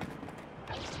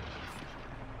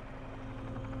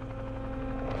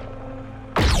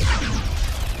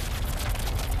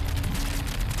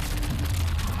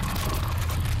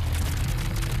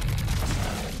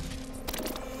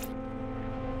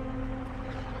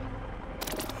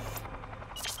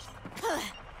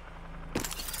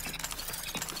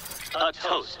 A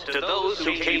toast to those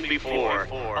who came before.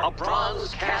 A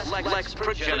bronze Lex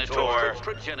progenitor.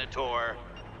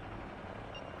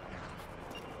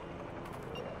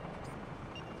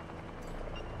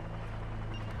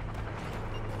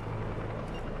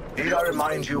 Need I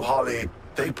remind you, Harley,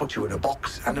 they put you in a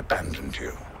box and abandoned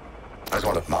you. As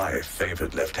one of my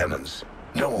favorite lieutenants,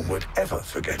 no one would ever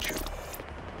forget you.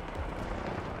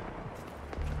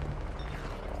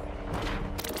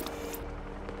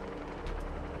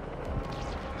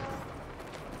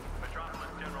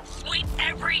 Sweep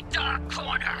every dark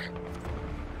corner!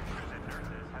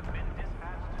 Nurses have been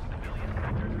dispatched to civilian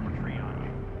sectors for triage.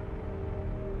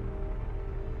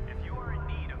 If you are in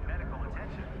need of medical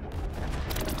attention,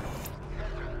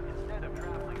 instead of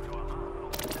traveling to a hospital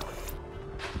facility.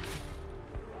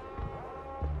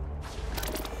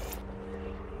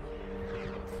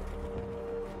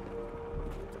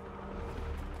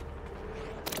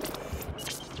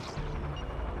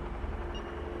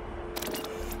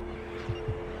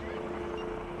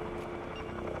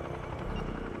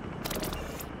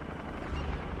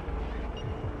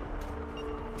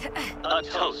 A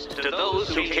toast to those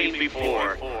who came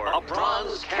before. A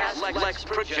bronze Lex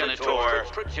progenitor.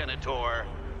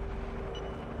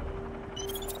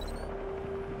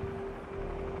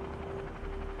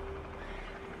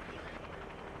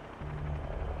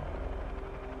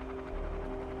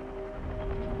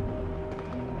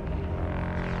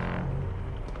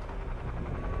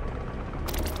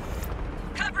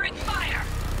 Covering fire!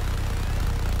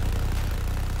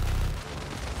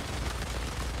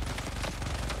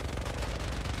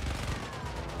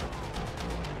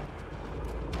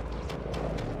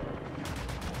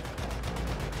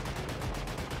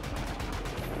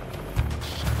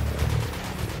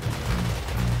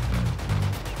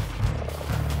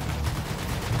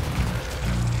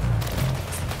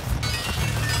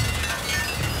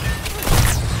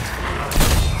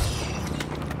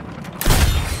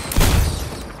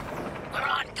 We're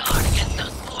on guard against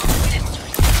those four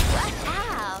mysteries.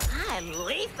 Wow, I'm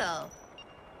lethal.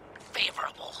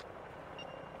 Favorable.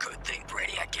 Good thing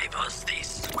Brainiac gave us these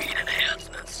sweet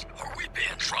enhancements, or we'd be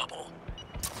in trouble.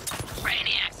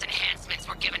 Brainiac's enhancements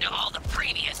were given to all the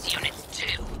previous units,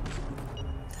 too.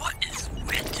 What is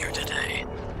with you today?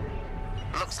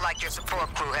 Looks like your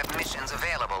support crew have missions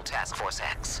available, Task Force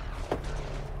X.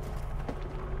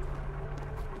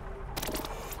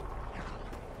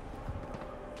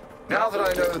 Now that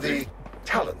I know the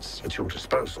talents at your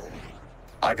disposal,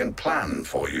 I can plan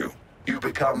for you. You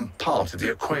become part of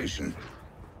the equation.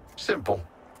 Simple.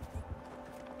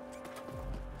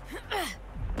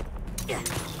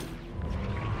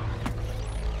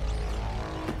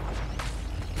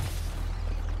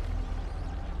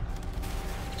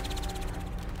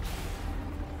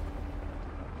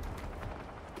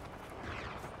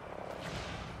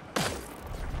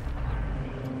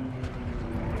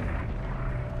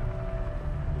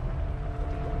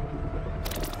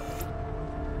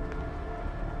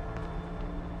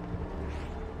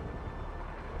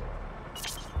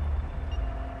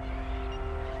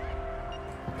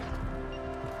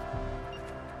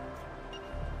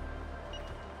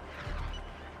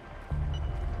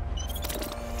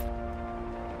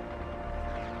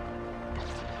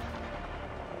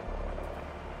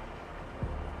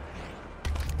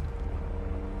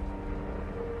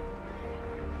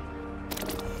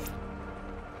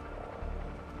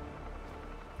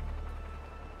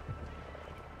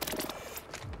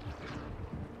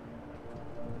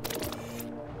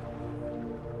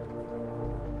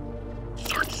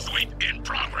 Search sweep in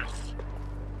progress.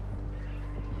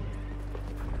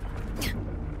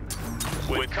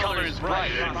 With colors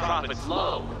bright and profits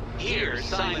low, here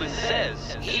Simon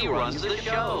says he runs the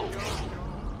show.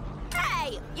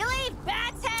 Hey, you leave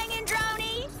bats hanging,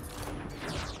 Droney?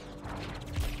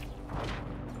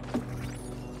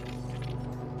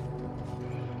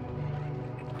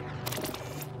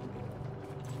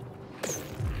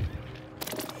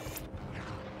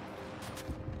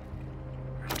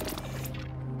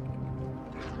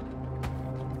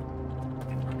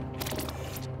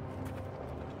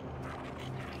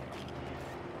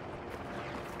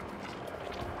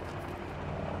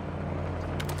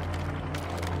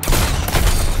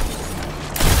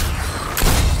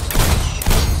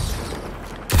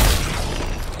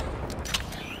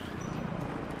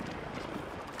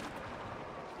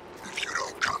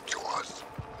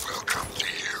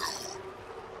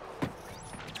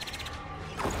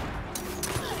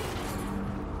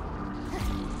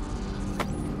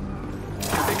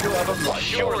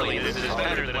 Surely this is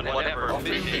better than whatever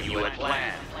mission you had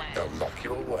planned. They'll lock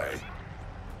you away.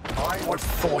 I would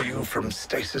thaw you from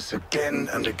stasis again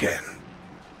and again.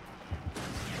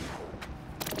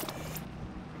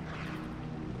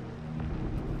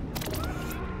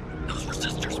 Those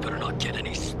resistors better not get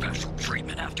any special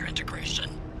treatment after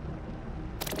integration.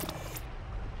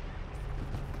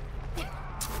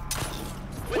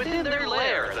 Within their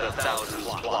lair, the thousands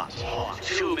plot.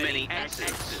 Too many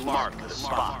exits mark the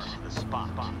spot.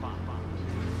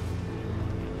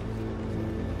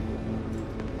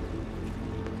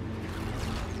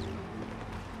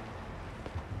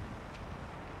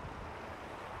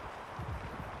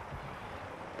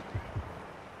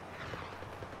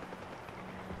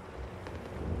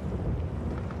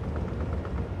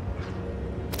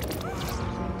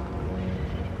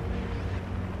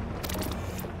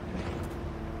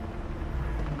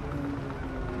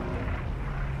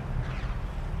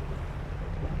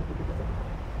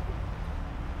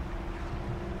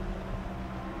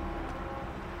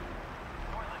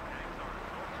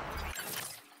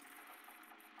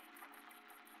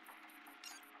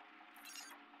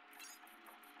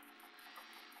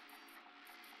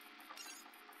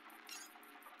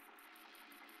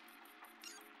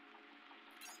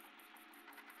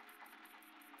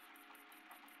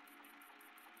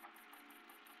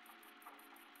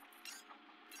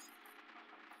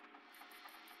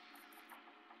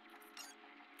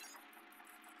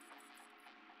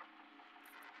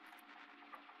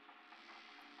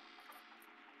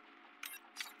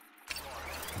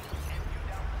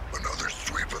 Another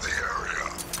sweep of the area.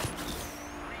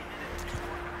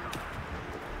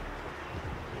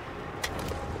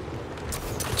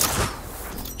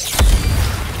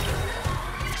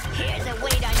 Here's a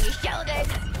weight on your shoulders.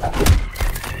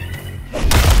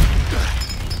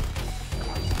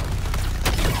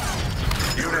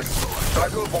 Units, try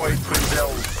to avoid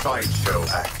Grindel's sideshow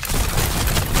act.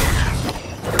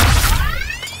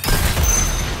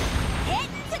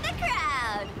 Hitting to the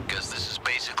crowd. Because this is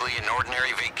basically an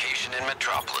ordinary vacation in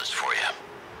Metropolis for you.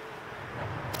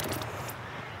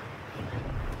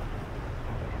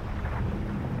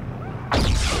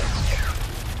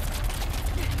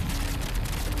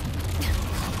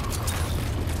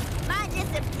 My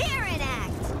disappearing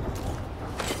act.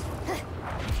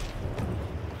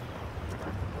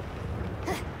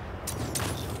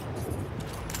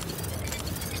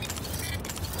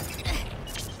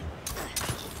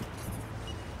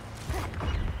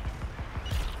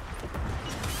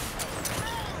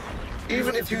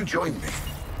 Even if you join me,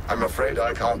 I'm afraid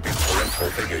I can't be parental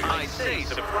figure you. I say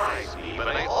surprise me, but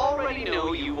I already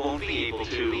know you won't be able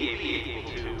to.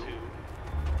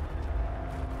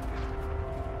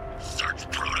 Search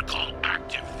protocol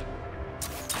active.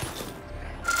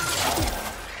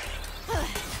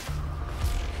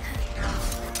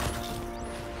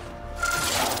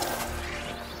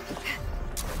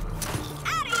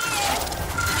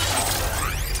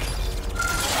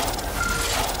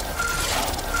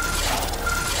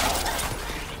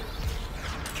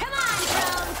 Come on,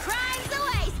 Chrome. Crime's a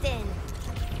wasting.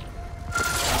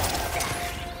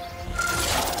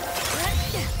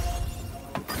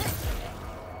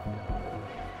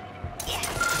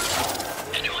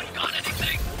 Anyone got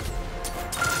anything?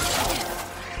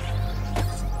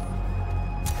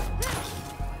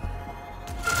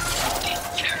 These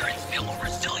Karens feel more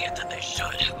resilient than they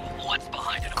should. What's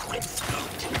behind it? Quit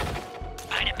scoped.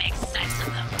 Try to make sense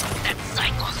of them. That's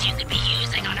cycles you could be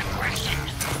using on aggression.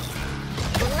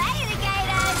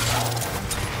 Gladiators.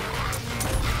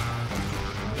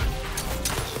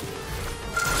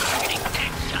 Targeting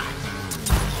tech shots.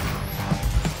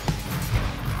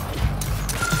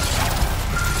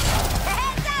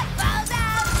 Heads up, bozo.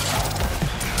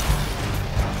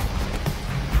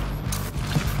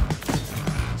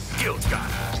 Skill shot.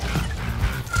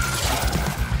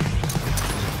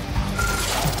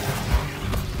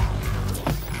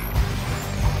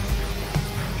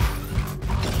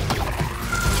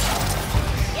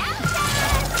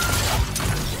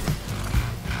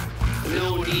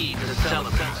 No need to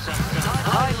celebrate.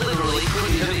 I literally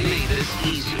couldn't have made this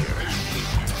easier.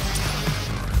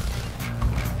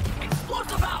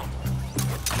 Explosive out!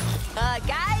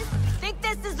 Guys, think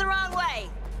this is the wrong way.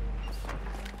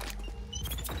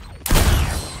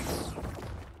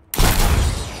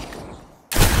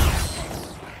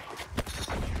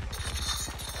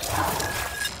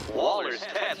 Waller's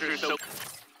stats are so...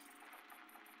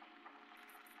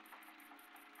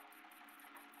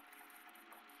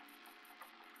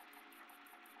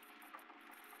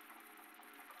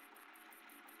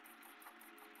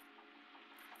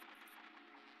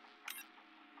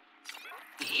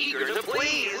 Eager to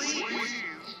please.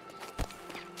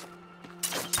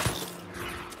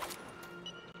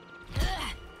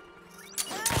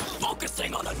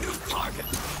 focusing on a new target.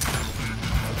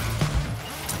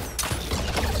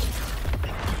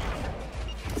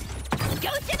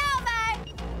 Scooching over!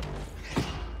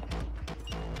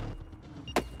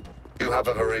 You have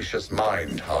a voracious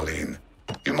mind, Harleen.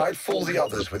 You might fool the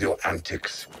others with your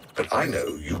antics, but I know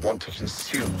you want to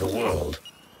consume the world.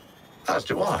 As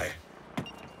do I.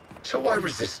 So why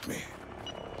resist me?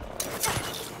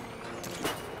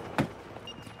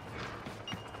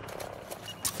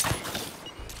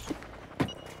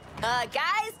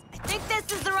 Guys, I think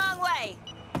this is the wrong way.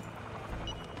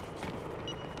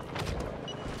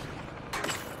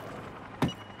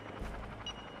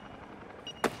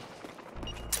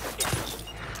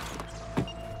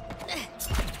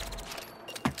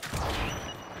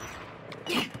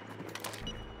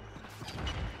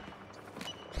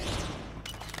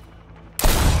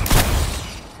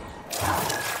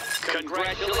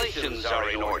 Congratulations are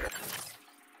in order.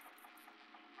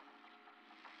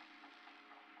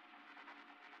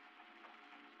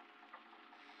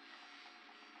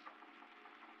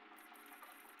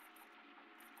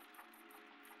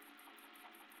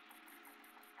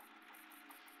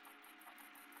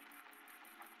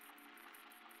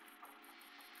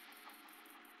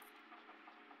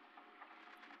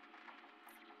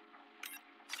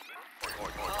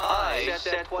 I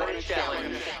set quite a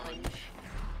challenge.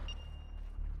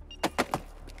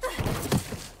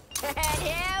 And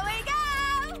here we go!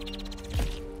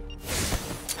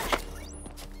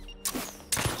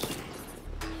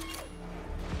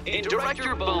 In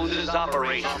Director Bones'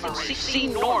 operation, see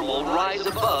normal rise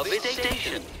above its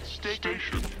station.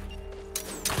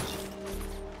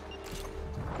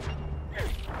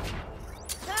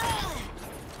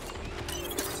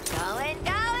 Going,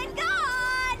 gone!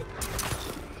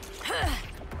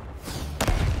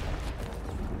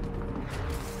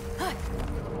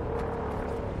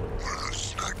 One of those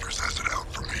snipers has it out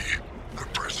for me. Their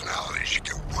personality should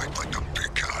get wiped like the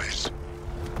big guys.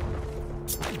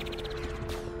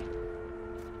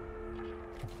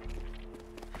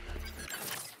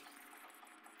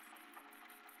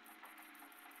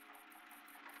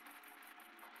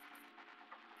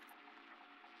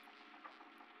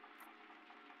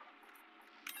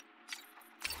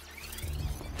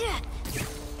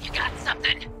 You got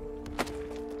something?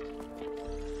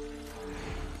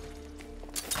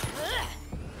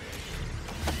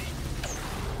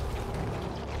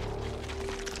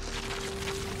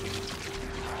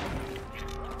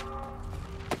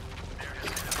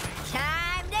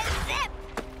 Time to zip!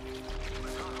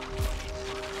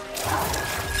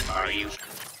 Are you?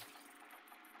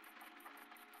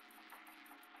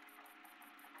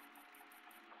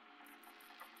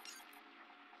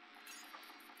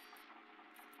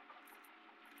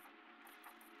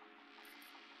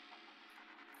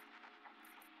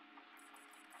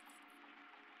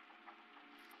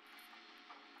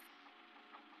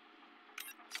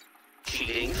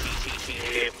 Cheating?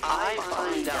 If I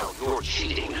find out you're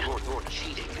cheating, you're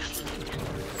cheating.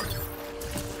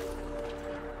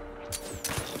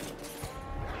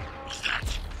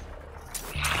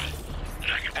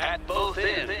 At both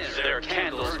ends, there are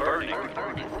candles burning.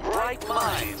 Bright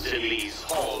minds in these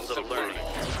halls of learning.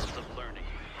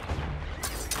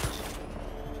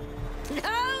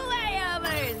 No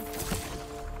layovers!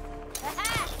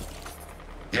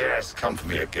 Yes, come for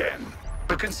me again.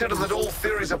 But consider that all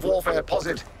theories of warfare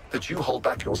posit that you hold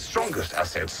back your strongest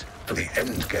assets for the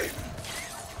end game.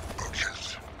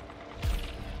 Roaches.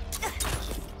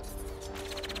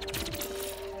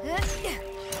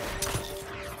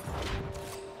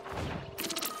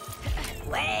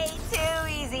 Way too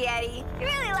easy, Eddie. You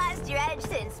really lost your edge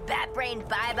since Bat-brained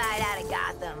bye-bye out of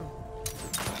Gotham.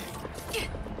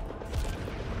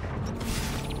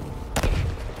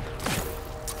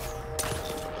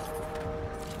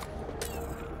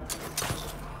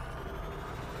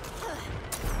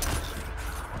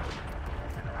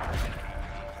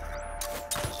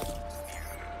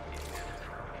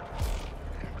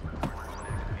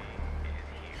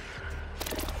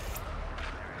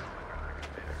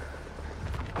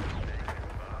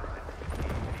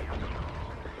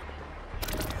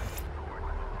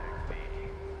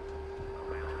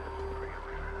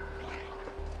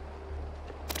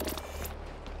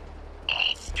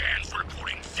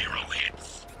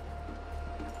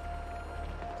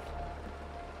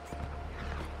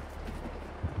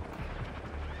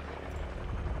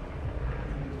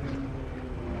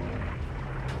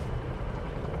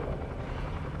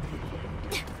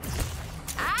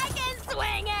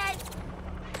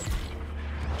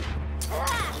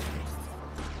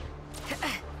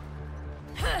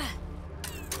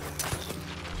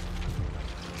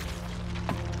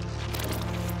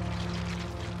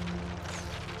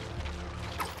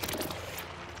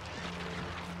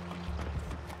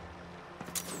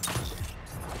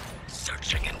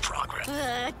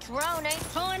 drone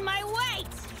ain't pulling my weight!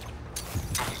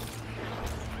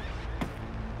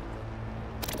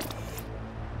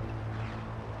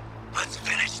 Let's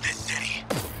finish this city.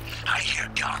 I hear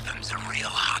Gotham's a real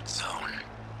hot zone.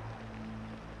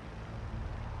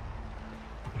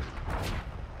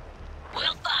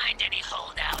 We'll find any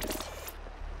holdouts.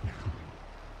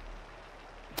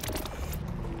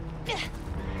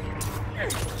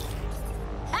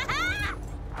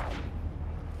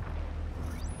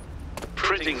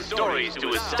 Printing stories to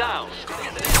astound.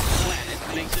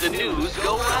 Planet makes the news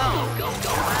go round.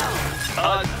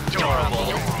 Adorable.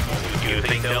 Do you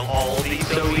think they'll all be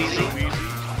so easy?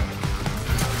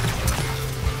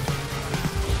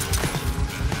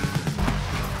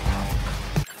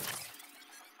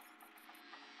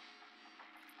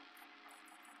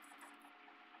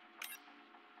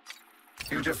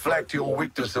 You deflect your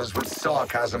weaknesses with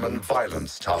sarcasm and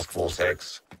violence, Task Force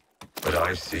X. But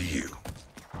I see you.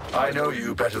 I know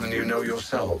you better than you know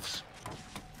yourselves.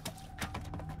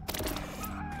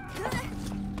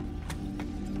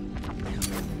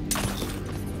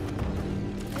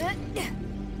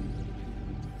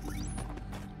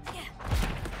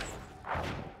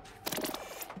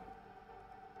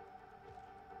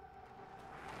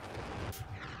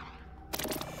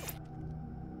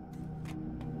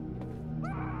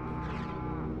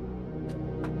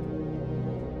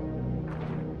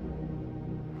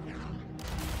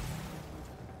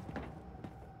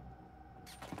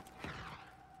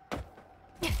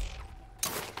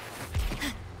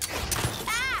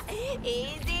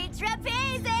 Easy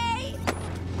trapeze!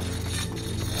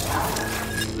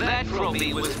 That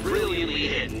trophy was brilliantly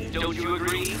hidden, don't you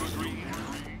agree?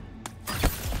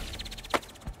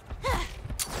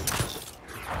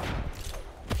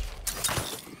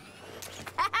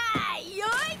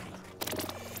 Yoink!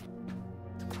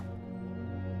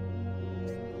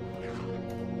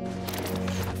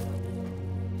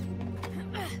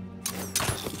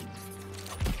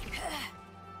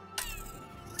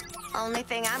 Only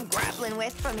thing I'm grappling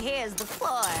with from here is the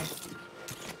floor.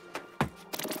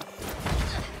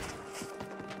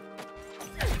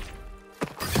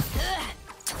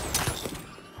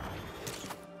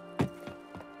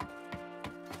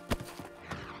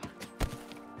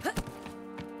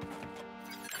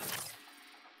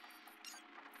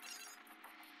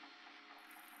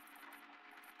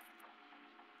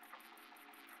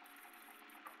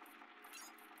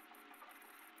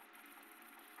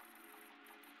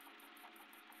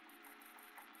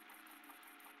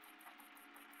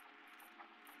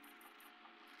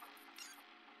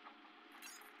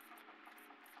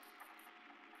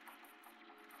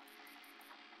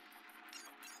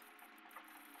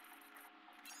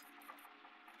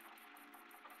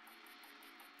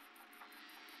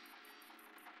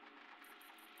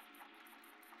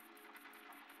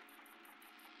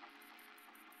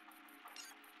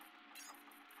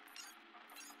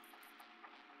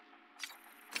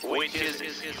 Which is,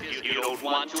 you don't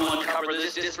want to uncover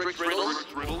this district's riddles,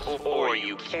 or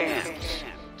you can't.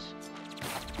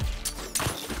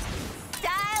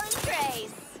 Style and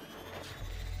grace.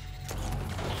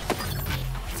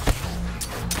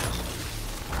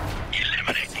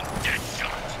 Eliminating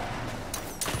Deadshot.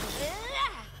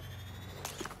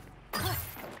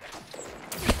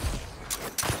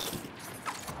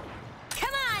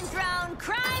 Come on, drone.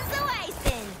 Crime's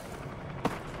a-wasting.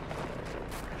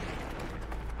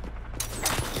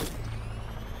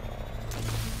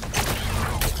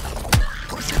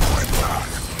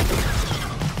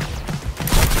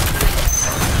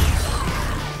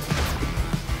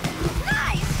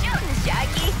 Nice shooting,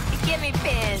 Sharky. Give me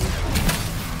pins.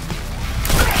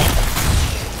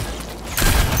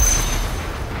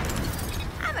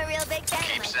 I'm a real big fan.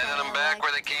 Keep sending them back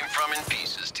where they came from in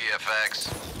pieces, TFX.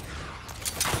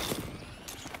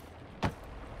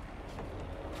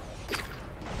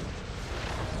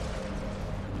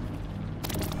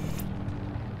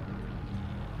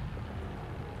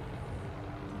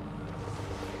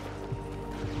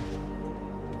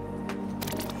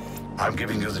 I'm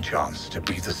giving you the chance to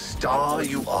be the star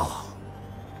you are.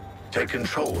 Take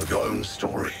control of your own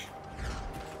story.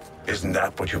 Isn't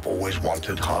that what you've always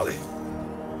wanted, Harley?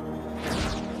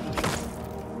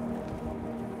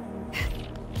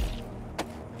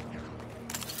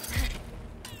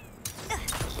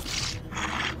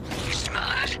 You smell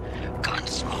that? Gun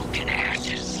smoke and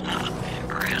ashes.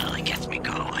 Really gets me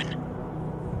going.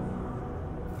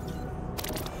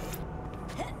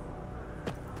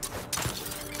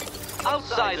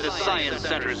 Outside the Science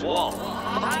Center's wall,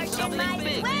 Marching my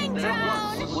swing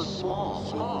drone. was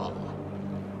small.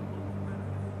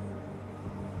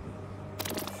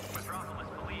 Metropolis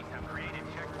police have created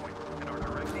checkpoints and are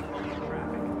directing local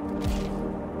traffic.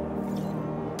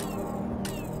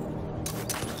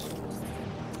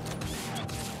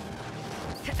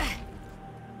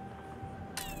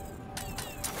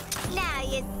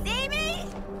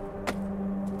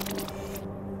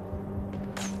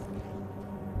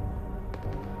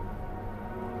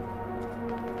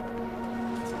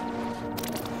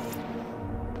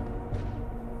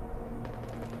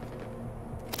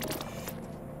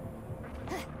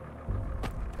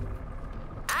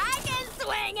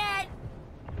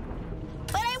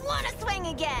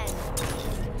 again.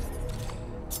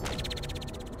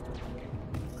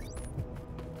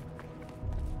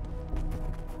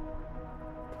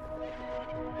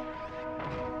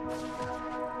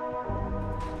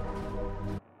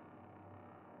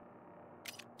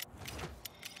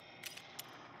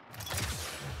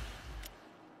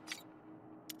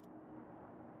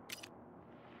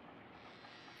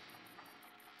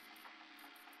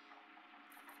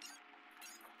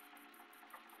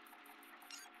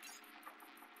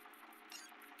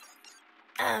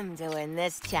 I'm doing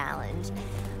this challenge.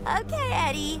 Okay,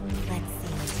 Eddie, let's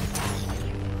see what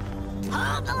you got.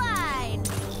 Hold the line!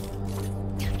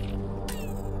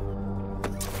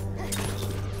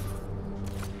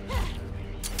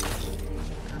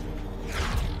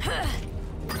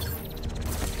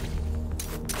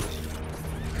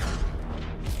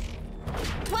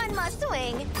 One must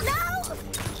swing. No!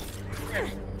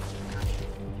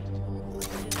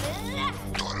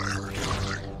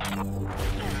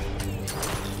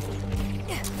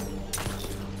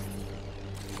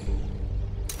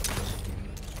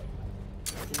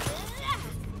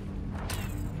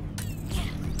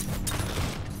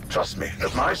 Trust me,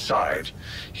 at my side,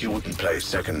 you wouldn't play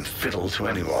second fiddle to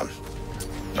anyone.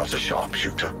 Not a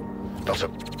sharpshooter, not a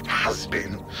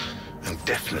has-been, and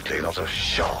definitely not a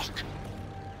shark.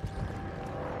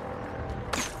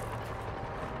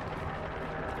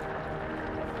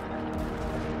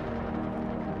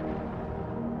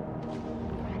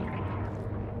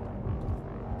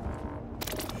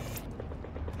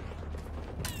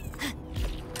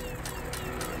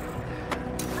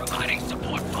 Providing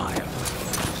support fire.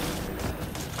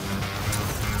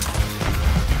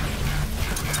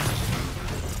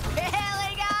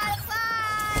 Really gotta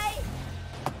fly!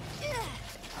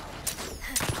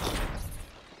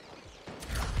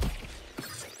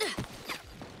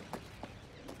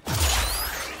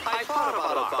 I thought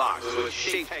about a box with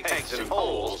shaped pegs and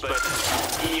holes, but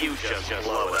you just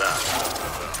blow it up.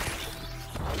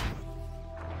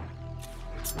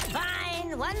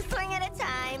 Fine, one swing at a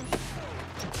time.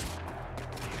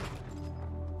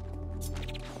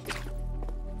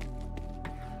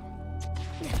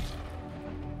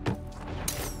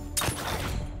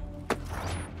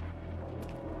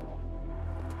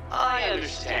 I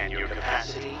understand your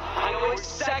capacity. I know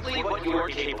exactly what you're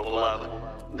capable of.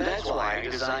 That's why I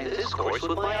designed this course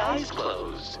with my eyes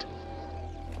closed.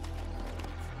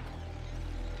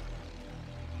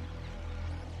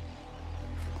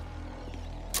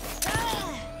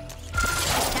 Time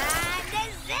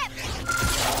to zip!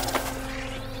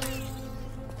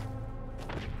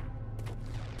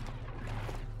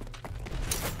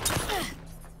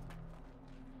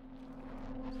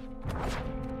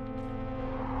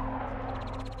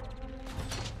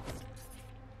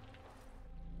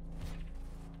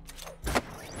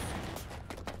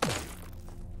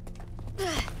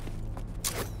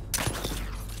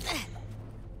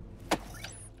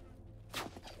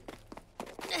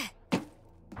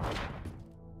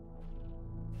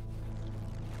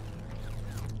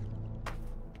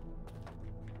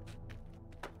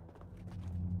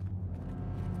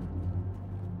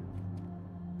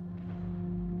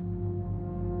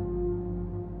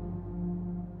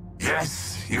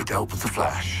 Yes, you dealt with the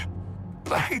Flash.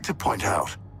 But I hate to point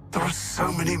out, there are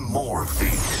so many more of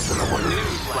these than there were.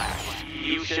 Newsflash,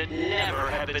 you should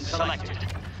never have been selected.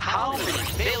 How many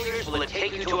failures will it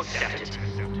take you to accept it?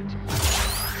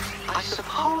 I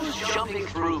suppose jumping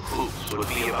through hoops would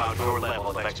be about your level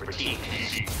of expertise.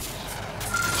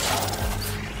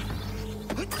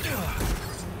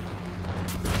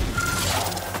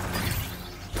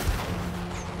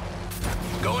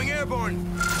 Going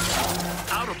airborne.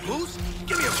 Out of boost?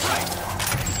 Give me a break.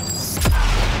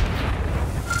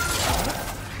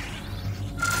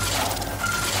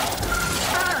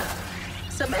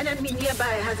 Some enemy nearby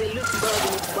has a loot bug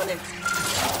in its bonnet.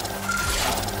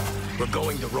 We're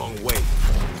going the wrong way.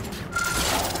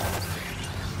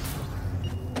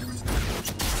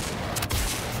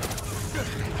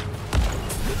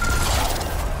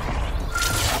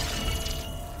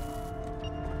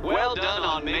 Well done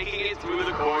on making it through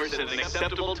the course in an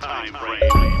acceptable time frame.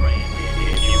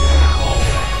 If you can call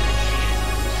that.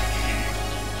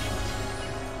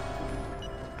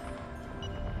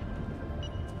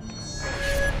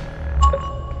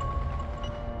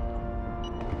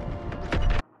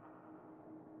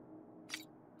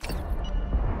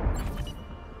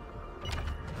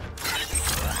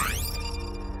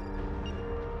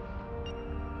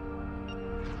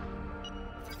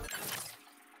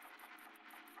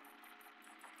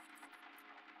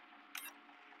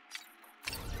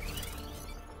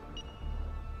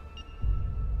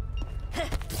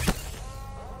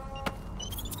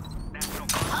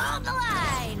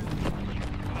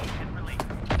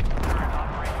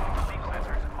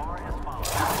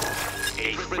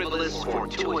 frivolous,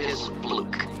 fortuitous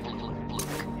fluke.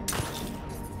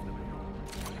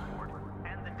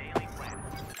 And the Daily Planet.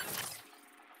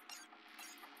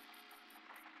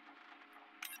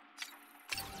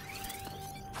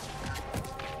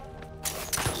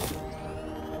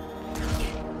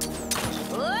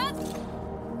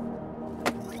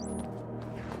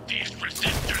 These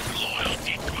resistors'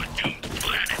 loyalty to a doomed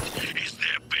planet is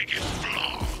their biggest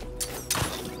flaw.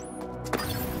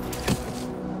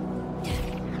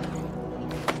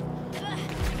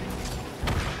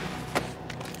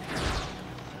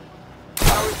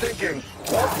 I was thinking,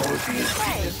 what was the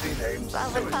previously named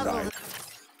Solving puzzles suicide?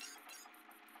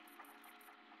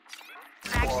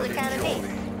 is actually kind of neat.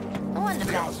 No wonder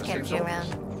Badge kept you around.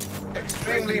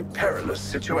 Extremely perilous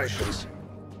situations.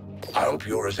 I hope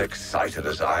you're as excited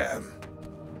as I am.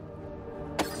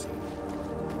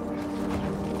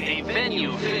 A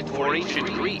venue fit for ancient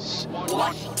Greece.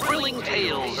 Watch thrilling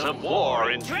tales of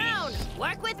war and Drown!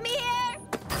 Work with me here!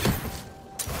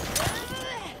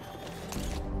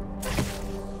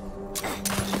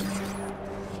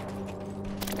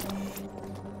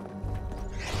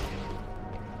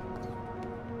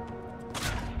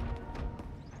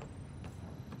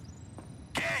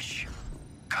 Dash,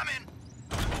 come in.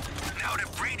 Now that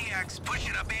Brainiac's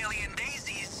pushing up alien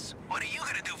daisies, what are you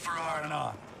gonna do for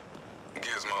R&R?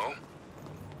 Gizmo,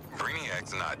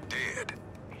 Brainiac's not dead.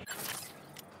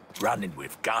 Running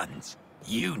with guns,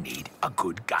 you need a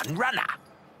good gun runner.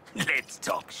 Let's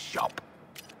talk shop.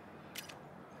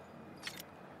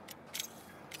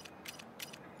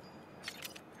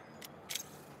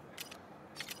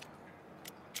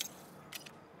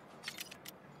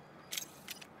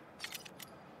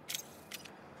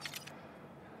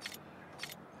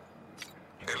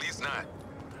 At least not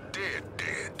dead.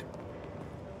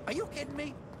 Are you kidding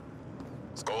me?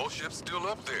 Skull ship's still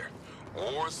up there.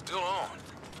 War's still on.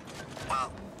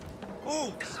 Well,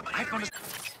 Oh, I found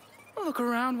a... Look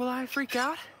around while I freak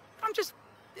out. I'm just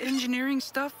engineering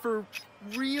stuff for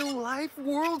real-life,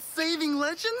 world-saving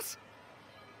legends?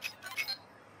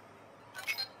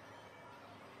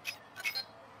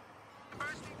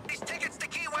 these tickets to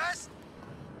Key West?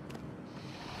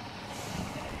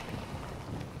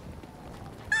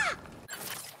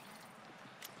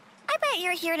 I bet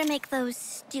you're here to make those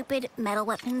stupid metal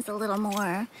weapons a little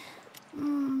more...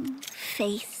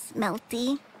 face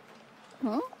melty.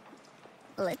 Hmm?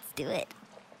 Let's do it.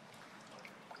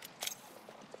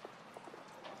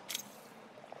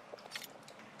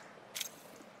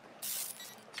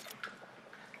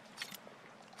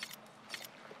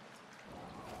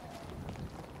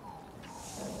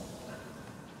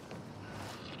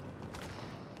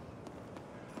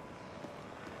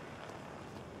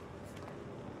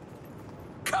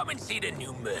 Come and see the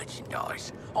new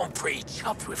merchandise. I'm pretty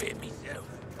chuffed with it myself.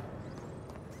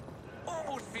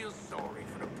 Almost feel sorry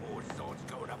for the poor souls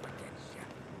going up against you.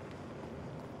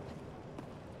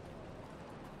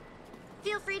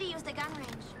 Feel free to use the gun range.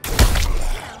 You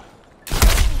know,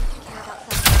 I care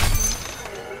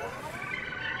about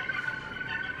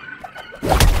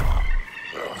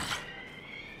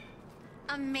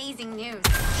amazing news. Even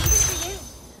for you.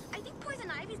 I think Poison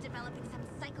Ivy's developing some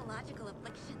psychological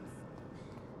afflictions.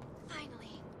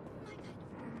 Finally, my kind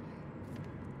of partner.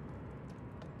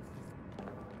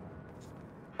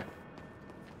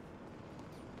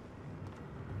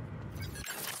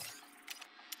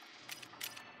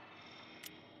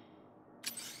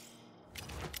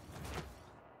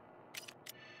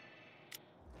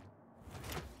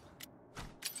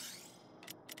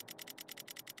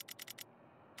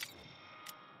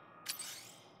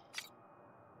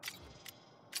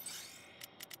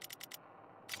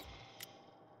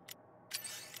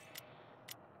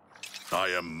 I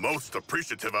am most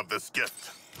appreciative of this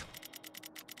gift.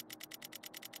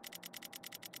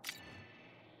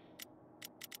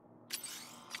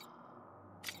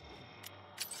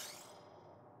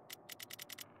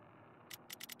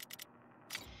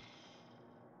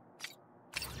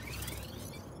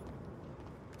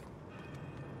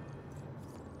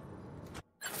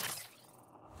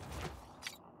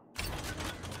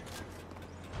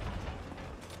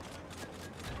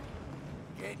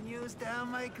 Getting used to how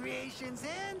my creations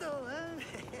handle, huh?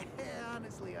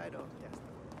 Honestly, I don't test them.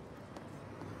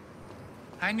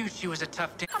 I knew she was a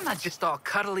tough day. I'm not just all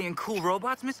cuddly and cool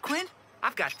robots, Miss Quinn.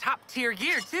 I've got top-tier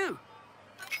gear, too.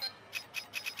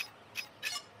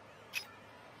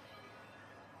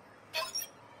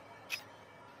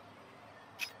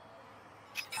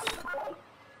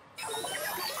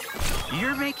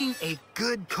 You're making a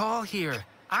good call here.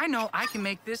 I know I can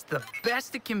make this the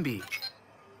best it can be.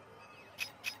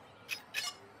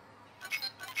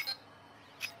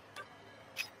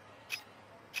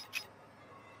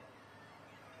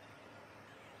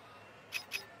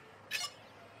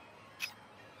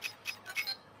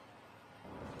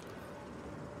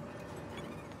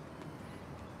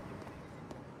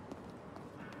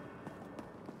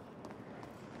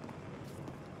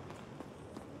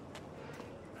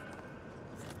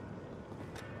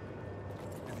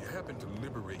 happen to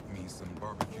liberate me some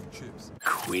barbecue chips.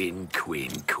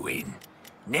 Quinn.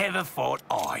 Never thought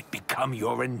I'd become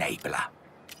your enabler.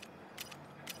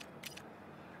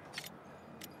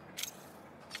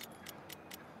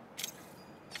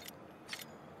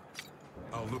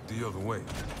 I'll look the other way.